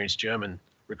inexperienced German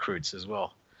recruits as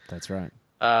well. That's right.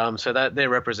 So that they're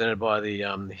represented by the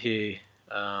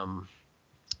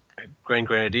Green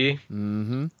Grenadier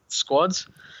Mm-hmm. squads.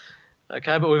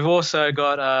 Okay, but we've also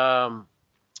got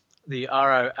the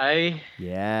ROA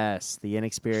Yes, the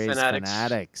inexperienced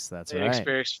fanatics. That's the right.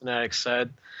 inexperienced fanatics. So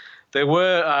there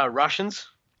were Russians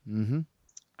Mm-hmm.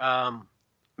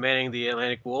 manning the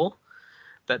Atlantic Wall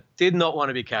that did not want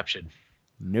to be captured.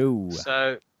 No.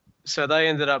 So they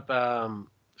ended up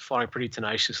fighting pretty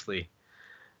tenaciously.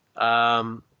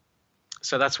 So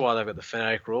that's why they've got the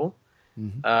fanatic rule.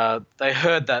 Mm-hmm. They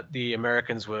heard that the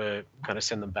Americans were going to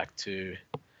send them back to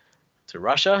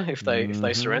Russia if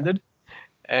they surrendered,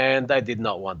 and they did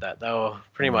not want that. They were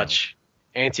pretty much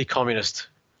anti-communist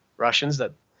Russians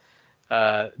that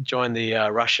joined the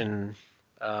Russian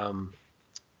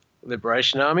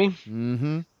Liberation Army,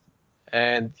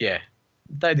 and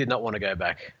they did not want to go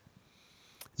back.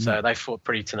 So they fought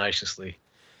pretty tenaciously.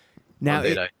 Now,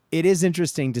 it is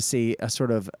interesting to see a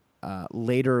sort of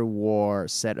later war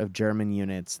set of German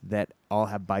units that all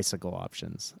have bicycle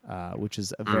options, which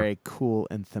is a very cool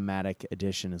and thematic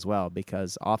addition as well,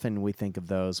 because often we think of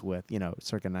those with,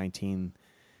 circa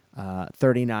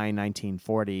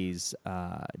 1940s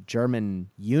German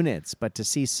units, but to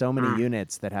see so many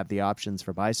units that have the options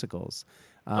for bicycles.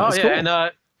 Cool.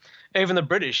 And even the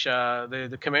British,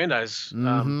 the commandos,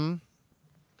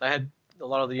 they had a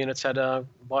lot of the units had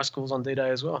bicycles on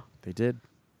D-Day as well. They did.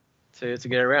 To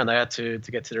get around, they had to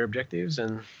get to their objectives,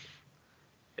 and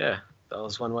that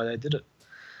was one way they did it.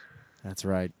 That's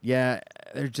right. Yeah,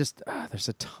 there's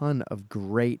a ton of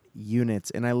great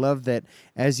units, and I love that,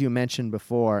 as you mentioned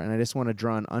before, and I just want to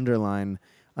draw an underline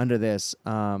under this.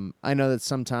 I know that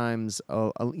sometimes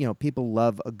people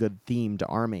love a good themed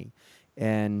army,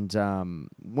 and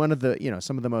one of the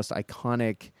some of the most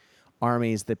iconic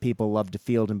armies that people love to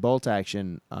field in bolt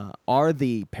action are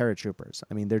the paratroopers.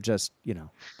 I mean, they're just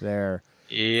they're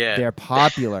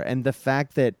popular, and the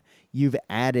fact that you've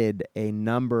added a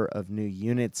number of new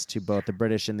units to both the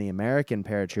British and the American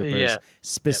paratroopers,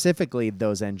 specifically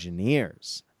those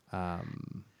engineers. With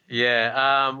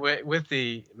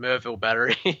the Merville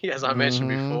battery, as I mentioned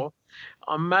before,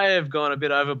 I may have gone a bit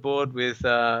overboard with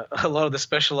a lot of the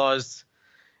specialized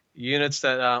units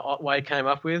that Otway came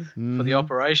up with for the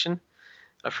operation.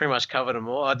 I've pretty much covered them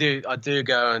all. I do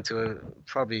go into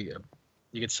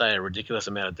you could say a ridiculous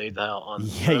amount of detail on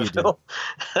Merville.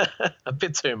 A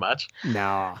bit too much.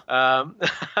 No. And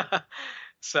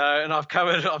I've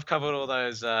covered all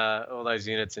those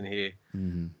units in here.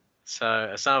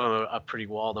 So some of them are pretty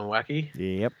wild and wacky.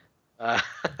 Yep.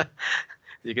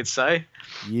 You could say.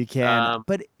 You can.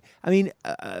 But I mean,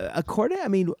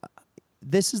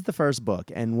 this is the first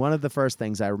book, and one of the first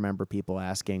things I remember people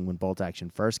asking when Bolt Action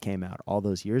first came out all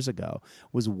those years ago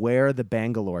was, where are the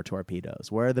Bangalore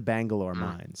torpedoes? Where are the Bangalore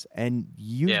mines? And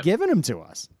you've given them to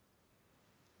us.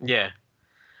 Yeah.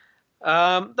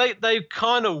 They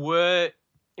kind of were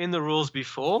in the rules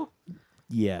before.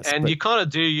 Yes. And you kind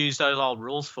of do use those old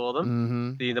rules for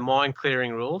them, the mine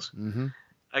clearing rules.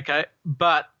 Okay.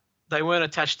 But they weren't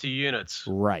attached to units.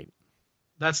 Right.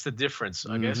 That's the difference,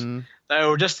 I guess. They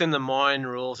were just in the mine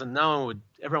rules, and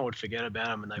everyone would forget about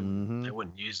them, and they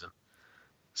wouldn't use them.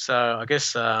 So I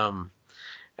guess, and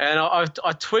I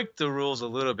tweaked the rules a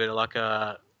little bit. Like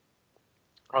I've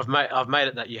made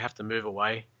it that you have to move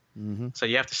away. So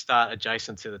you have to start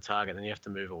adjacent to the target, and you have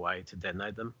to move away to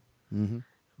detonate them.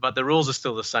 But the rules are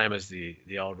still the same as the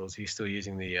old rules. He's still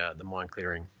using the mine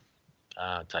clearing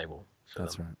table.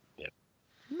 That's right. Yep.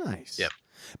 Nice. Yep.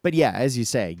 But yeah, as you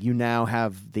say, you now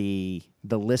have the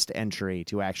list entry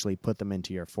to actually put them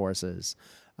into your forces.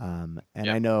 I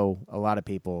know a lot of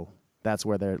people, that's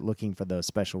where they're looking for those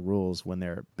special rules when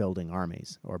they're building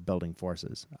armies or building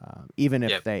forces, even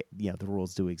if the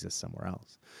rules do exist somewhere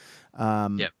else.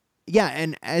 Yeah,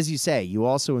 and as you say, you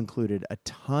also included a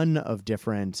ton of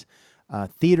different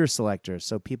theater selectors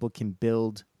so people can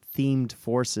build themed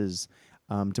forces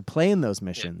to play in those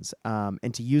missions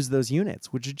and to use those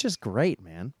units, which are just great,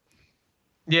 man.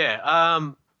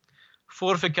 Yeah.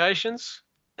 Fortifications.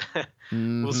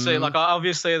 We'll see. Like,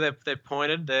 obviously they're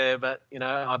pointed there, but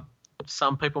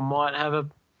some people might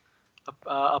have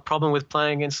a problem with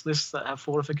playing against lists that have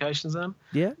fortifications in them.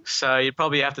 Yeah. So you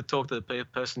probably have to talk to the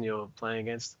person you're playing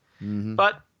against.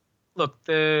 But look,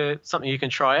 they're something you can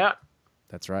try out.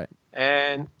 That's right.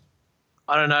 And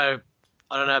I don't know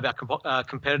about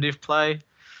competitive play.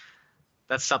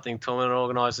 That's something tournament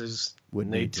organisers would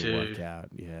need to work out.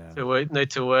 Yeah,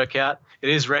 need to work out. It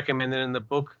is recommended in the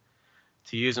book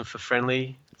to use them for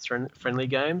friendly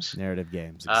games, narrative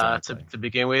games, exactly. To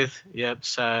begin with. Yep.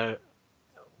 So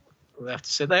we'll have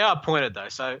to say they are pointed though.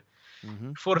 So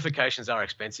fortifications are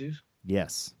expensive.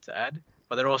 Yes. To add,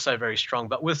 but they're also very strong.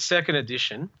 But with second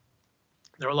edition,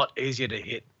 they're a lot easier to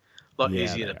hit lot Yeah,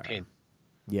 easier they to are. pin.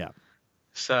 Yeah.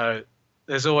 So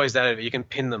there's always that. You can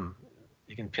pin them.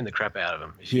 You can pin the crap out of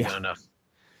them if you've Yeah. got enough.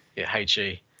 Yeah,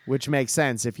 HE. Which makes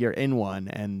sense if you're in one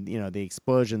and, the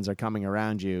explosions are coming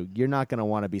around you. You're not going to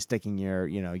want to be sticking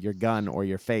your gun or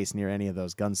your face near any of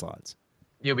those gun slots.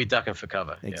 You'll be ducking for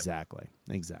cover. Exactly.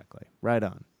 Exactly. Right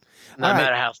on. No All right.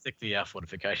 matter how thick the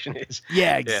fortification is.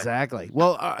 Yeah, exactly.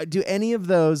 Well, do any of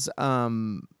those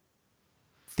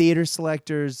theater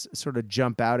selectors sort of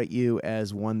jump out at you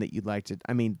as one that you'd like to?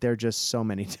 I mean, there are just so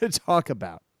many to talk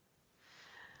about.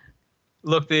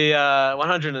 Look, the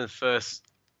 101st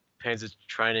Panzer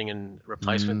Training and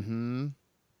Replacement.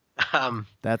 Mm-hmm.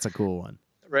 That's a cool one.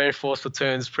 Reinforced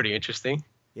platoon is pretty interesting.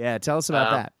 Yeah, tell us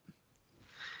about that.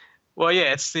 Well,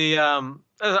 yeah, it's the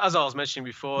as I was mentioning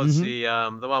before, it's the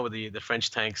one with the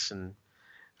French tanks, and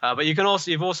but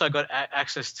you've also got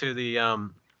access to the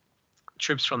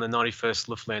troops from the 91st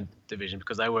Luftland Division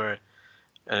because they were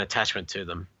an attachment to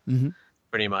them,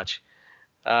 pretty much.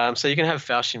 So you can have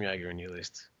Fallschirmjäger in your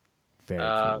list. Very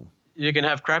cool. You can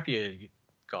have crappier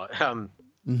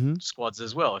squads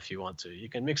as well if you want to. You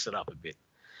can mix it up a bit.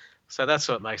 So that's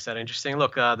what makes that interesting.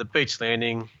 Look, the beach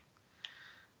landing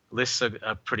lists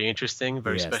are pretty interesting,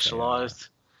 very specialized.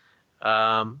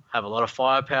 Have a lot of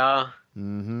firepower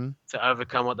to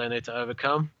overcome what they need to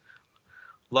overcome.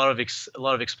 A lot of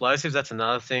explosives. That's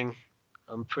another thing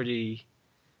I'm pretty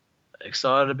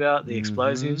excited about. The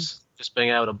explosives, just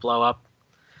being able to blowing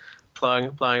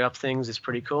up things is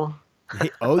pretty cool.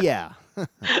 Oh yeah.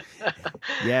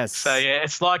 Yes. So yeah,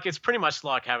 it's pretty much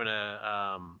like having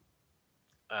a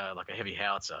heavy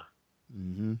howitzer.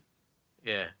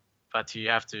 Yeah, but you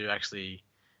have to actually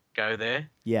go there.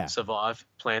 Yeah. Survive,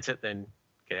 plant it, then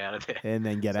get out of there. And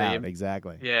then get out.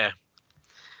 Exactly. Yeah.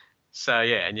 So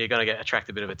yeah, and you're gonna attract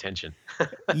a bit of attention.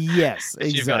 Yes, exactly.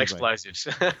 You've got explosives.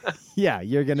 Yeah,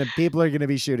 people are gonna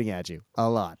be shooting at you a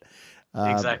lot.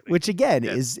 Exactly. Which again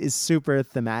is super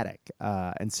thematic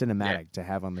and cinematic to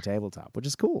have on the tabletop, which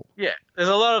is cool. Yeah, there's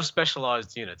a lot of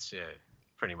specialized units. Yeah,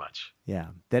 pretty much. Yeah,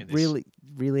 that really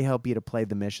help you to play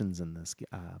the missions in this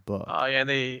book. Oh yeah, and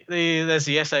there's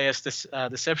the SAS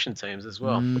deception teams as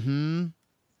well.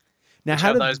 Now,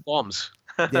 how do those bombs?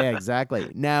 Yeah, exactly.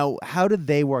 Now, how do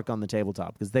they work on the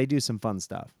tabletop? Because they do some fun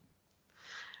stuff.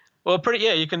 Well,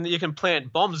 you can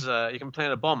plant bombs. You can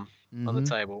plant a bomb on the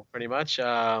table, pretty much,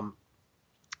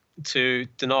 to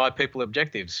deny people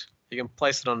objectives. You can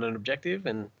place it on an objective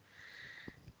and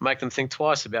make them think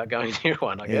twice about going near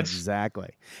one, I guess.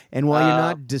 Exactly. And while you're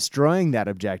not destroying that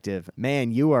objective,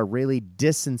 man, you are really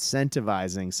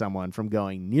disincentivizing someone from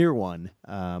going near one,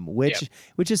 which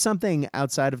is something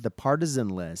outside of the partisan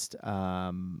list,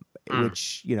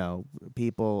 which,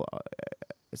 people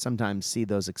sometimes see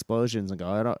those explosives and go,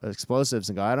 I don't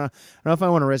know if I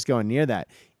want to risk going near that.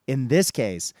 In this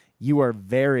case, you are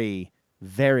very,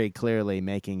 very clearly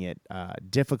making it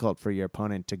difficult for your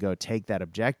opponent to go take that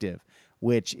objective,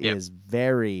 which is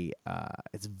very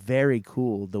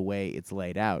cool the way it's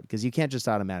laid out, because you can't just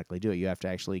automatically do it. You have to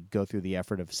actually go through the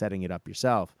effort of setting it up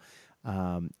yourself.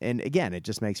 And again, it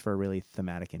just makes for a really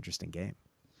thematic, interesting game.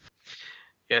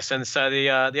 Yes, and so the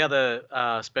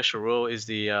other special rule is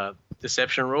the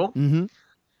deception rule.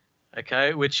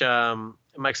 Okay, which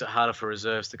makes it harder for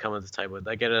reserves to come to the table.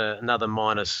 They get another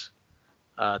minus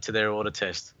to their order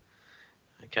test.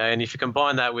 Okay, and if you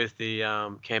combine that with the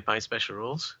campaign special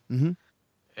rules,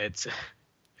 it's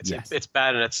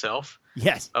bad in itself.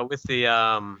 Yes. But with the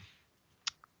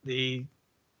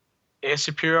air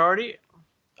superiority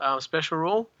special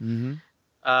rule,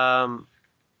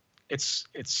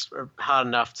 it's hard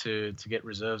enough to get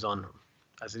reserves on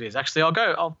as it is. Actually,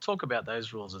 I'll talk about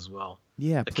those rules as well.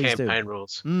 Yeah, the please campaign do.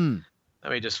 rules.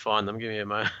 Let me just find them. Give me a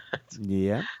moment.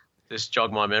 Yeah. Just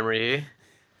jog my memory here.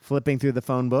 Flipping through the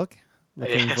phone book,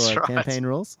 looking for campaign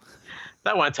rules.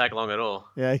 That won't take long at all.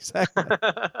 Yeah, exactly.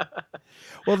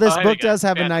 Well, this book does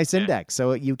have a nice index,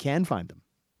 so you can find them.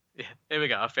 Yeah, there we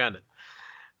go. I found it.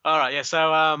 All right, yeah.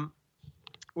 So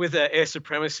with air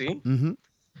supremacy,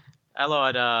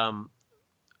 Allied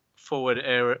forward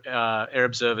air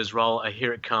observers roll a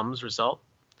 "Here it comes" result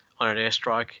on an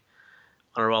airstrike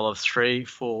on a roll of 3,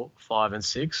 4, 5, and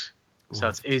 6. So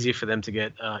it's easier for them to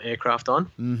get aircraft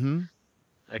on.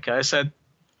 Okay, so,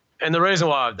 and the reason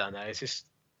why I've done that is just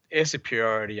air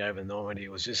superiority over Normandy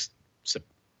was just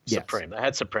supreme. They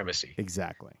had supremacy.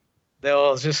 Exactly. It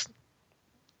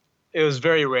was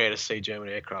very rare to see German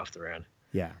aircraft around.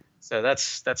 Yeah. So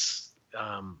that's what's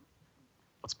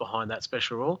behind that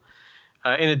special rule.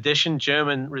 In addition,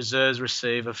 German reserves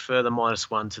receive a further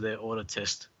 -1 to their order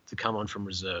test to come on from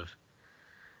reserve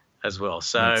as well.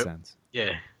 So, makes sense.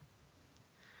 Yeah,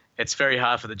 it's very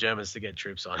hard for the Germans to get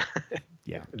troops on.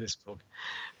 Yeah. In this book,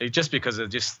 just because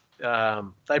of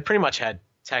they pretty much had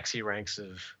taxi ranks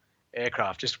of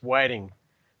aircraft just waiting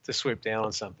to swoop down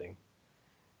on something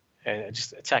and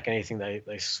just attack anything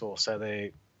they saw. So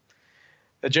the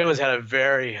Germans had a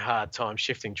very hard time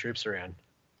shifting troops around.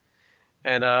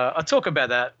 And I talk about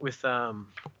that with I've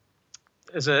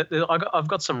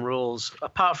got some rules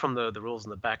apart from the rules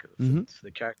in the back for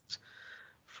the characters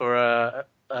for a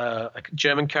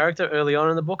German character early on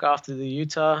in the book after the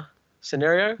Utah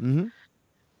scenario. Mm-hmm.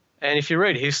 And if you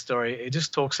read his story, it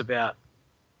just talks about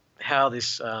how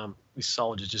this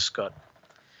soldier just got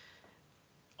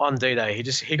on D-Day.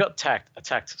 He got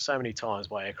attacked so many times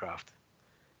by aircraft.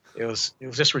 It was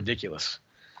just ridiculous.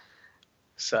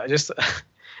 So just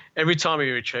every time he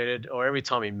retreated or every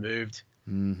time he moved,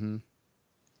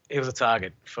 he was a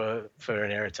target for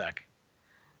an air attack.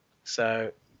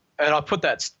 So, and I put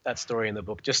that story in the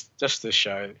book just to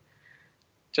show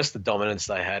just the dominance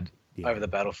they had over the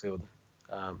battlefield,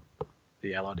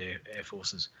 the Allied air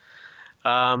forces.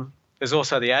 There's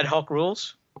also the ad hoc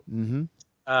rules. Mm-hmm.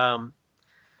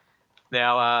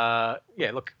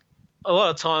 Look, a lot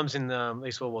of times in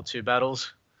these World War II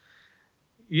battles,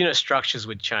 unit structures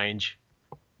would change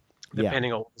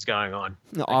depending on what was going on.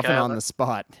 Often on the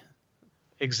spot.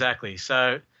 Exactly.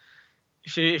 So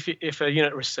if a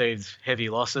unit received heavy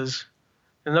losses,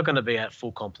 they're not going to be at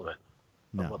full complement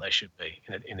of what they should be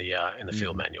in the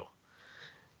field manual.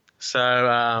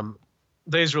 So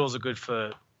these rules are good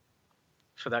for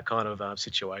that kind of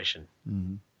situation.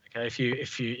 Mm-hmm. Okay,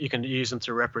 if you can use them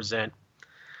to represent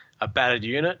a battered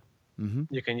unit,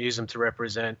 you can use them to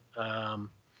represent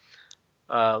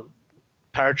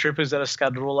paratroopers that are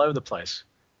scattered all over the place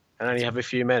and only have a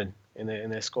few men in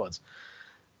their squads.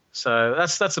 So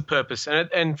that's the purpose,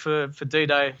 and for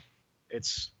D-Day,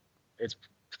 it's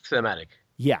thematic.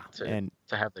 Yeah, to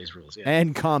have these rules. Yeah,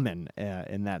 and common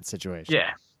in that situation.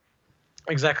 Yeah,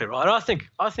 exactly right. I think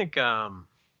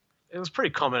it was pretty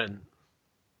common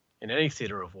in any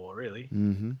theatre of war, really.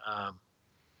 Mm-hmm.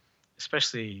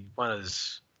 Especially one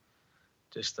as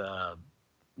just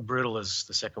brutal as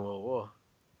the Second World War.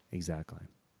 Exactly.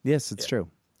 Yes, it's true.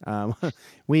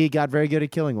 We got very good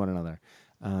at killing one another.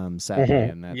 Sadly,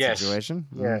 in that situation.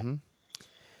 Yeah. Mm-hmm.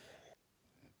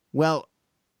 Well,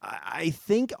 I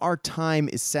think our time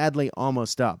is sadly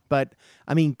almost up. But,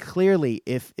 I mean, clearly,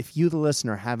 if you, the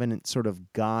listener, haven't sort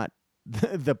of got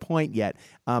the point yet,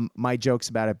 my jokes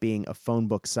about it being a phone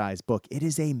book size book, it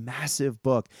is a massive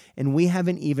book. And we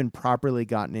haven't even properly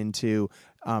gotten into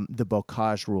the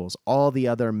bocage rules, all the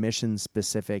other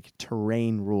mission-specific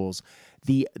terrain rules.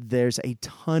 There's a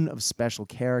ton of special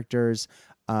characters.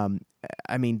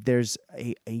 I mean, there's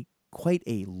a quite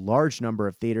a large number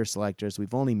of theater selectors.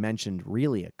 We've only mentioned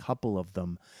really a couple of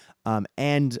them,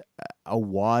 and a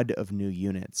wad of new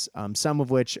units, some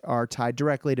of which are tied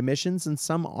directly to missions and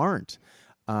some aren't,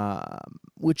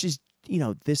 which is,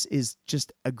 this is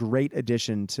just a great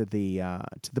addition to the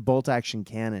bolt action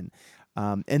canon.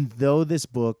 And though this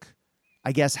book,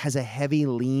 I guess, has a heavy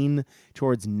lean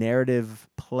towards narrative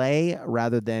play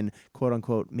rather than quote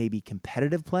unquote maybe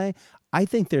competitive play, I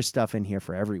think there's stuff in here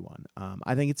for everyone.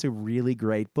 I think it's a really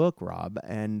great book, Rob,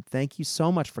 and thank you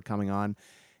so much for coming on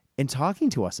and talking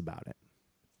to us about it.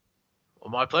 Well,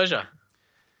 my pleasure.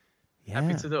 Yeah.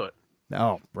 Happy to do it.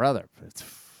 Oh, brother,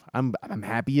 I'm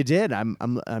happy you did. I'm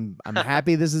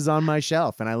happy this is on my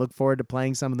shelf, and I look forward to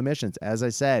playing some of the missions. As I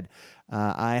said,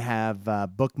 I have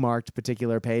bookmarked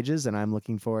particular pages, and I'm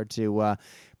looking forward to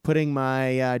putting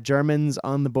my Germans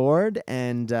on the board.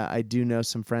 And I do know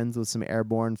some friends with some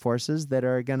airborne forces that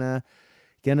are gonna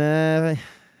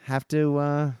have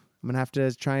to. I'm gonna have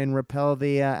to try and repel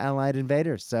the Allied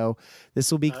invaders. So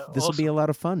this will be a lot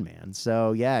of fun, man.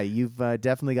 So yeah, you've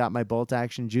definitely got my bolt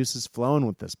action juices flowing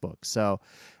with this book. So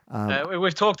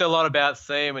we've talked a lot about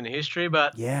theme and history,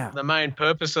 but yeah, the main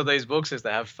purpose of these books is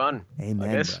to have fun. Amen,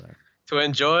 I guess, brother. To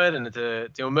enjoy it and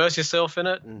to immerse yourself in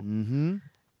it, and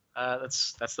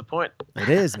that's the point. It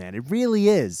is, man. It really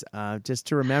is. Just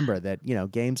to remember that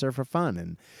games are for fun,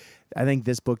 and I think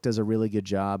this book does a really good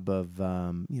job of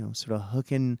sort of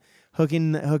hooking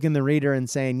the reader and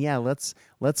saying, yeah, let's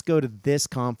go to this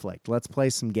conflict. Let's play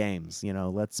some games.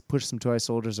 Let's push some toy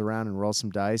soldiers around and roll some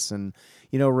dice, and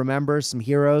remember some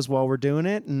heroes while we're doing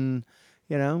it, and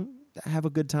have a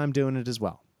good time doing it as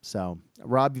well. So,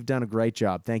 Rob, you've done a great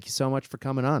job. Thank you so much for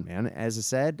coming on, man. As I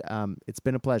said, it's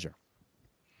been a pleasure.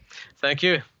 Thank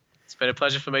you. It's been a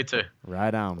pleasure for me too.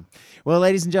 Right on. Well,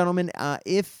 ladies and gentlemen,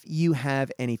 if you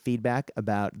have any feedback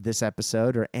about this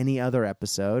episode or any other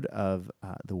episode of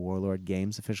the Warlord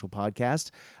Games official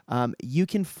podcast, you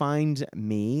can find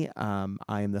me.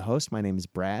 I am the host. My name is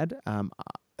Brad.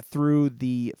 Through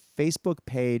the Facebook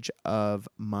page of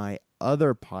my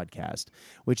other podcast,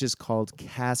 which is called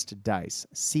Cast Dice,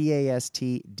 CASTDICE.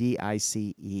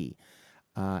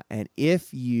 And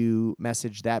if you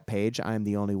message that page, I'm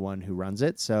the only one who runs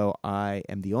it. So I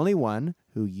am the only one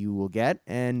who you will get.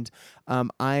 And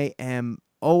I am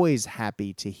always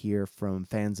happy to hear from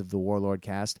fans of the Warlord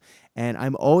cast. And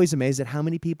I'm always amazed at how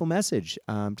many people message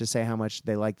to say how much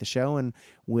they like the show and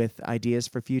with ideas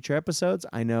for future episodes.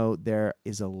 I know there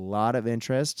is a lot of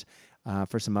interest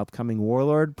for some upcoming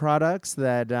Warlord products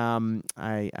that I'm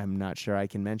not sure I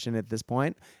can mention at this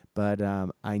point. But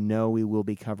I know we will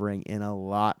be covering in a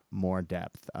lot more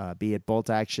depth, be it bolt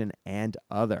action and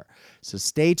other. So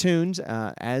stay tuned.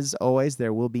 As always,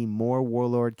 there will be more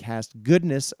Warlord cast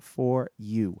goodness for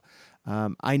you.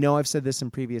 I know I've said this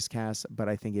in previous casts, but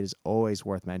I think it is always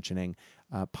worth mentioning.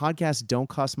 Podcasts don't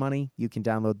cost money. You can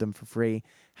download them for free.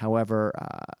 However,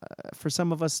 for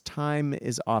some of us, time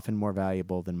is often more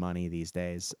valuable than money these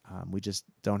days. We just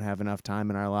don't have enough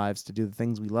time in our lives to do the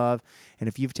things we love. And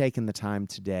if you've taken the time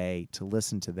today to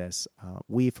listen to this,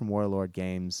 we from Warlord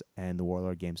Games and the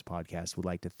Warlord Games podcast would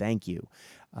like to thank you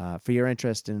for your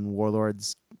interest in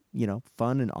Warlord's,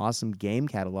 fun and awesome game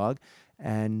catalog,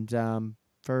 and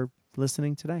for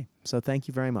listening today. So thank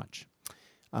you very much.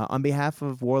 On behalf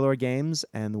of Warlord Games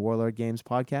and the Warlord Games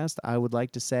podcast, I would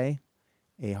like to say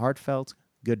a heartfelt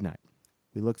good night.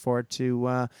 We look forward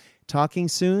to talking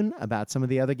soon about some of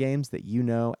the other games that you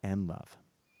know and love.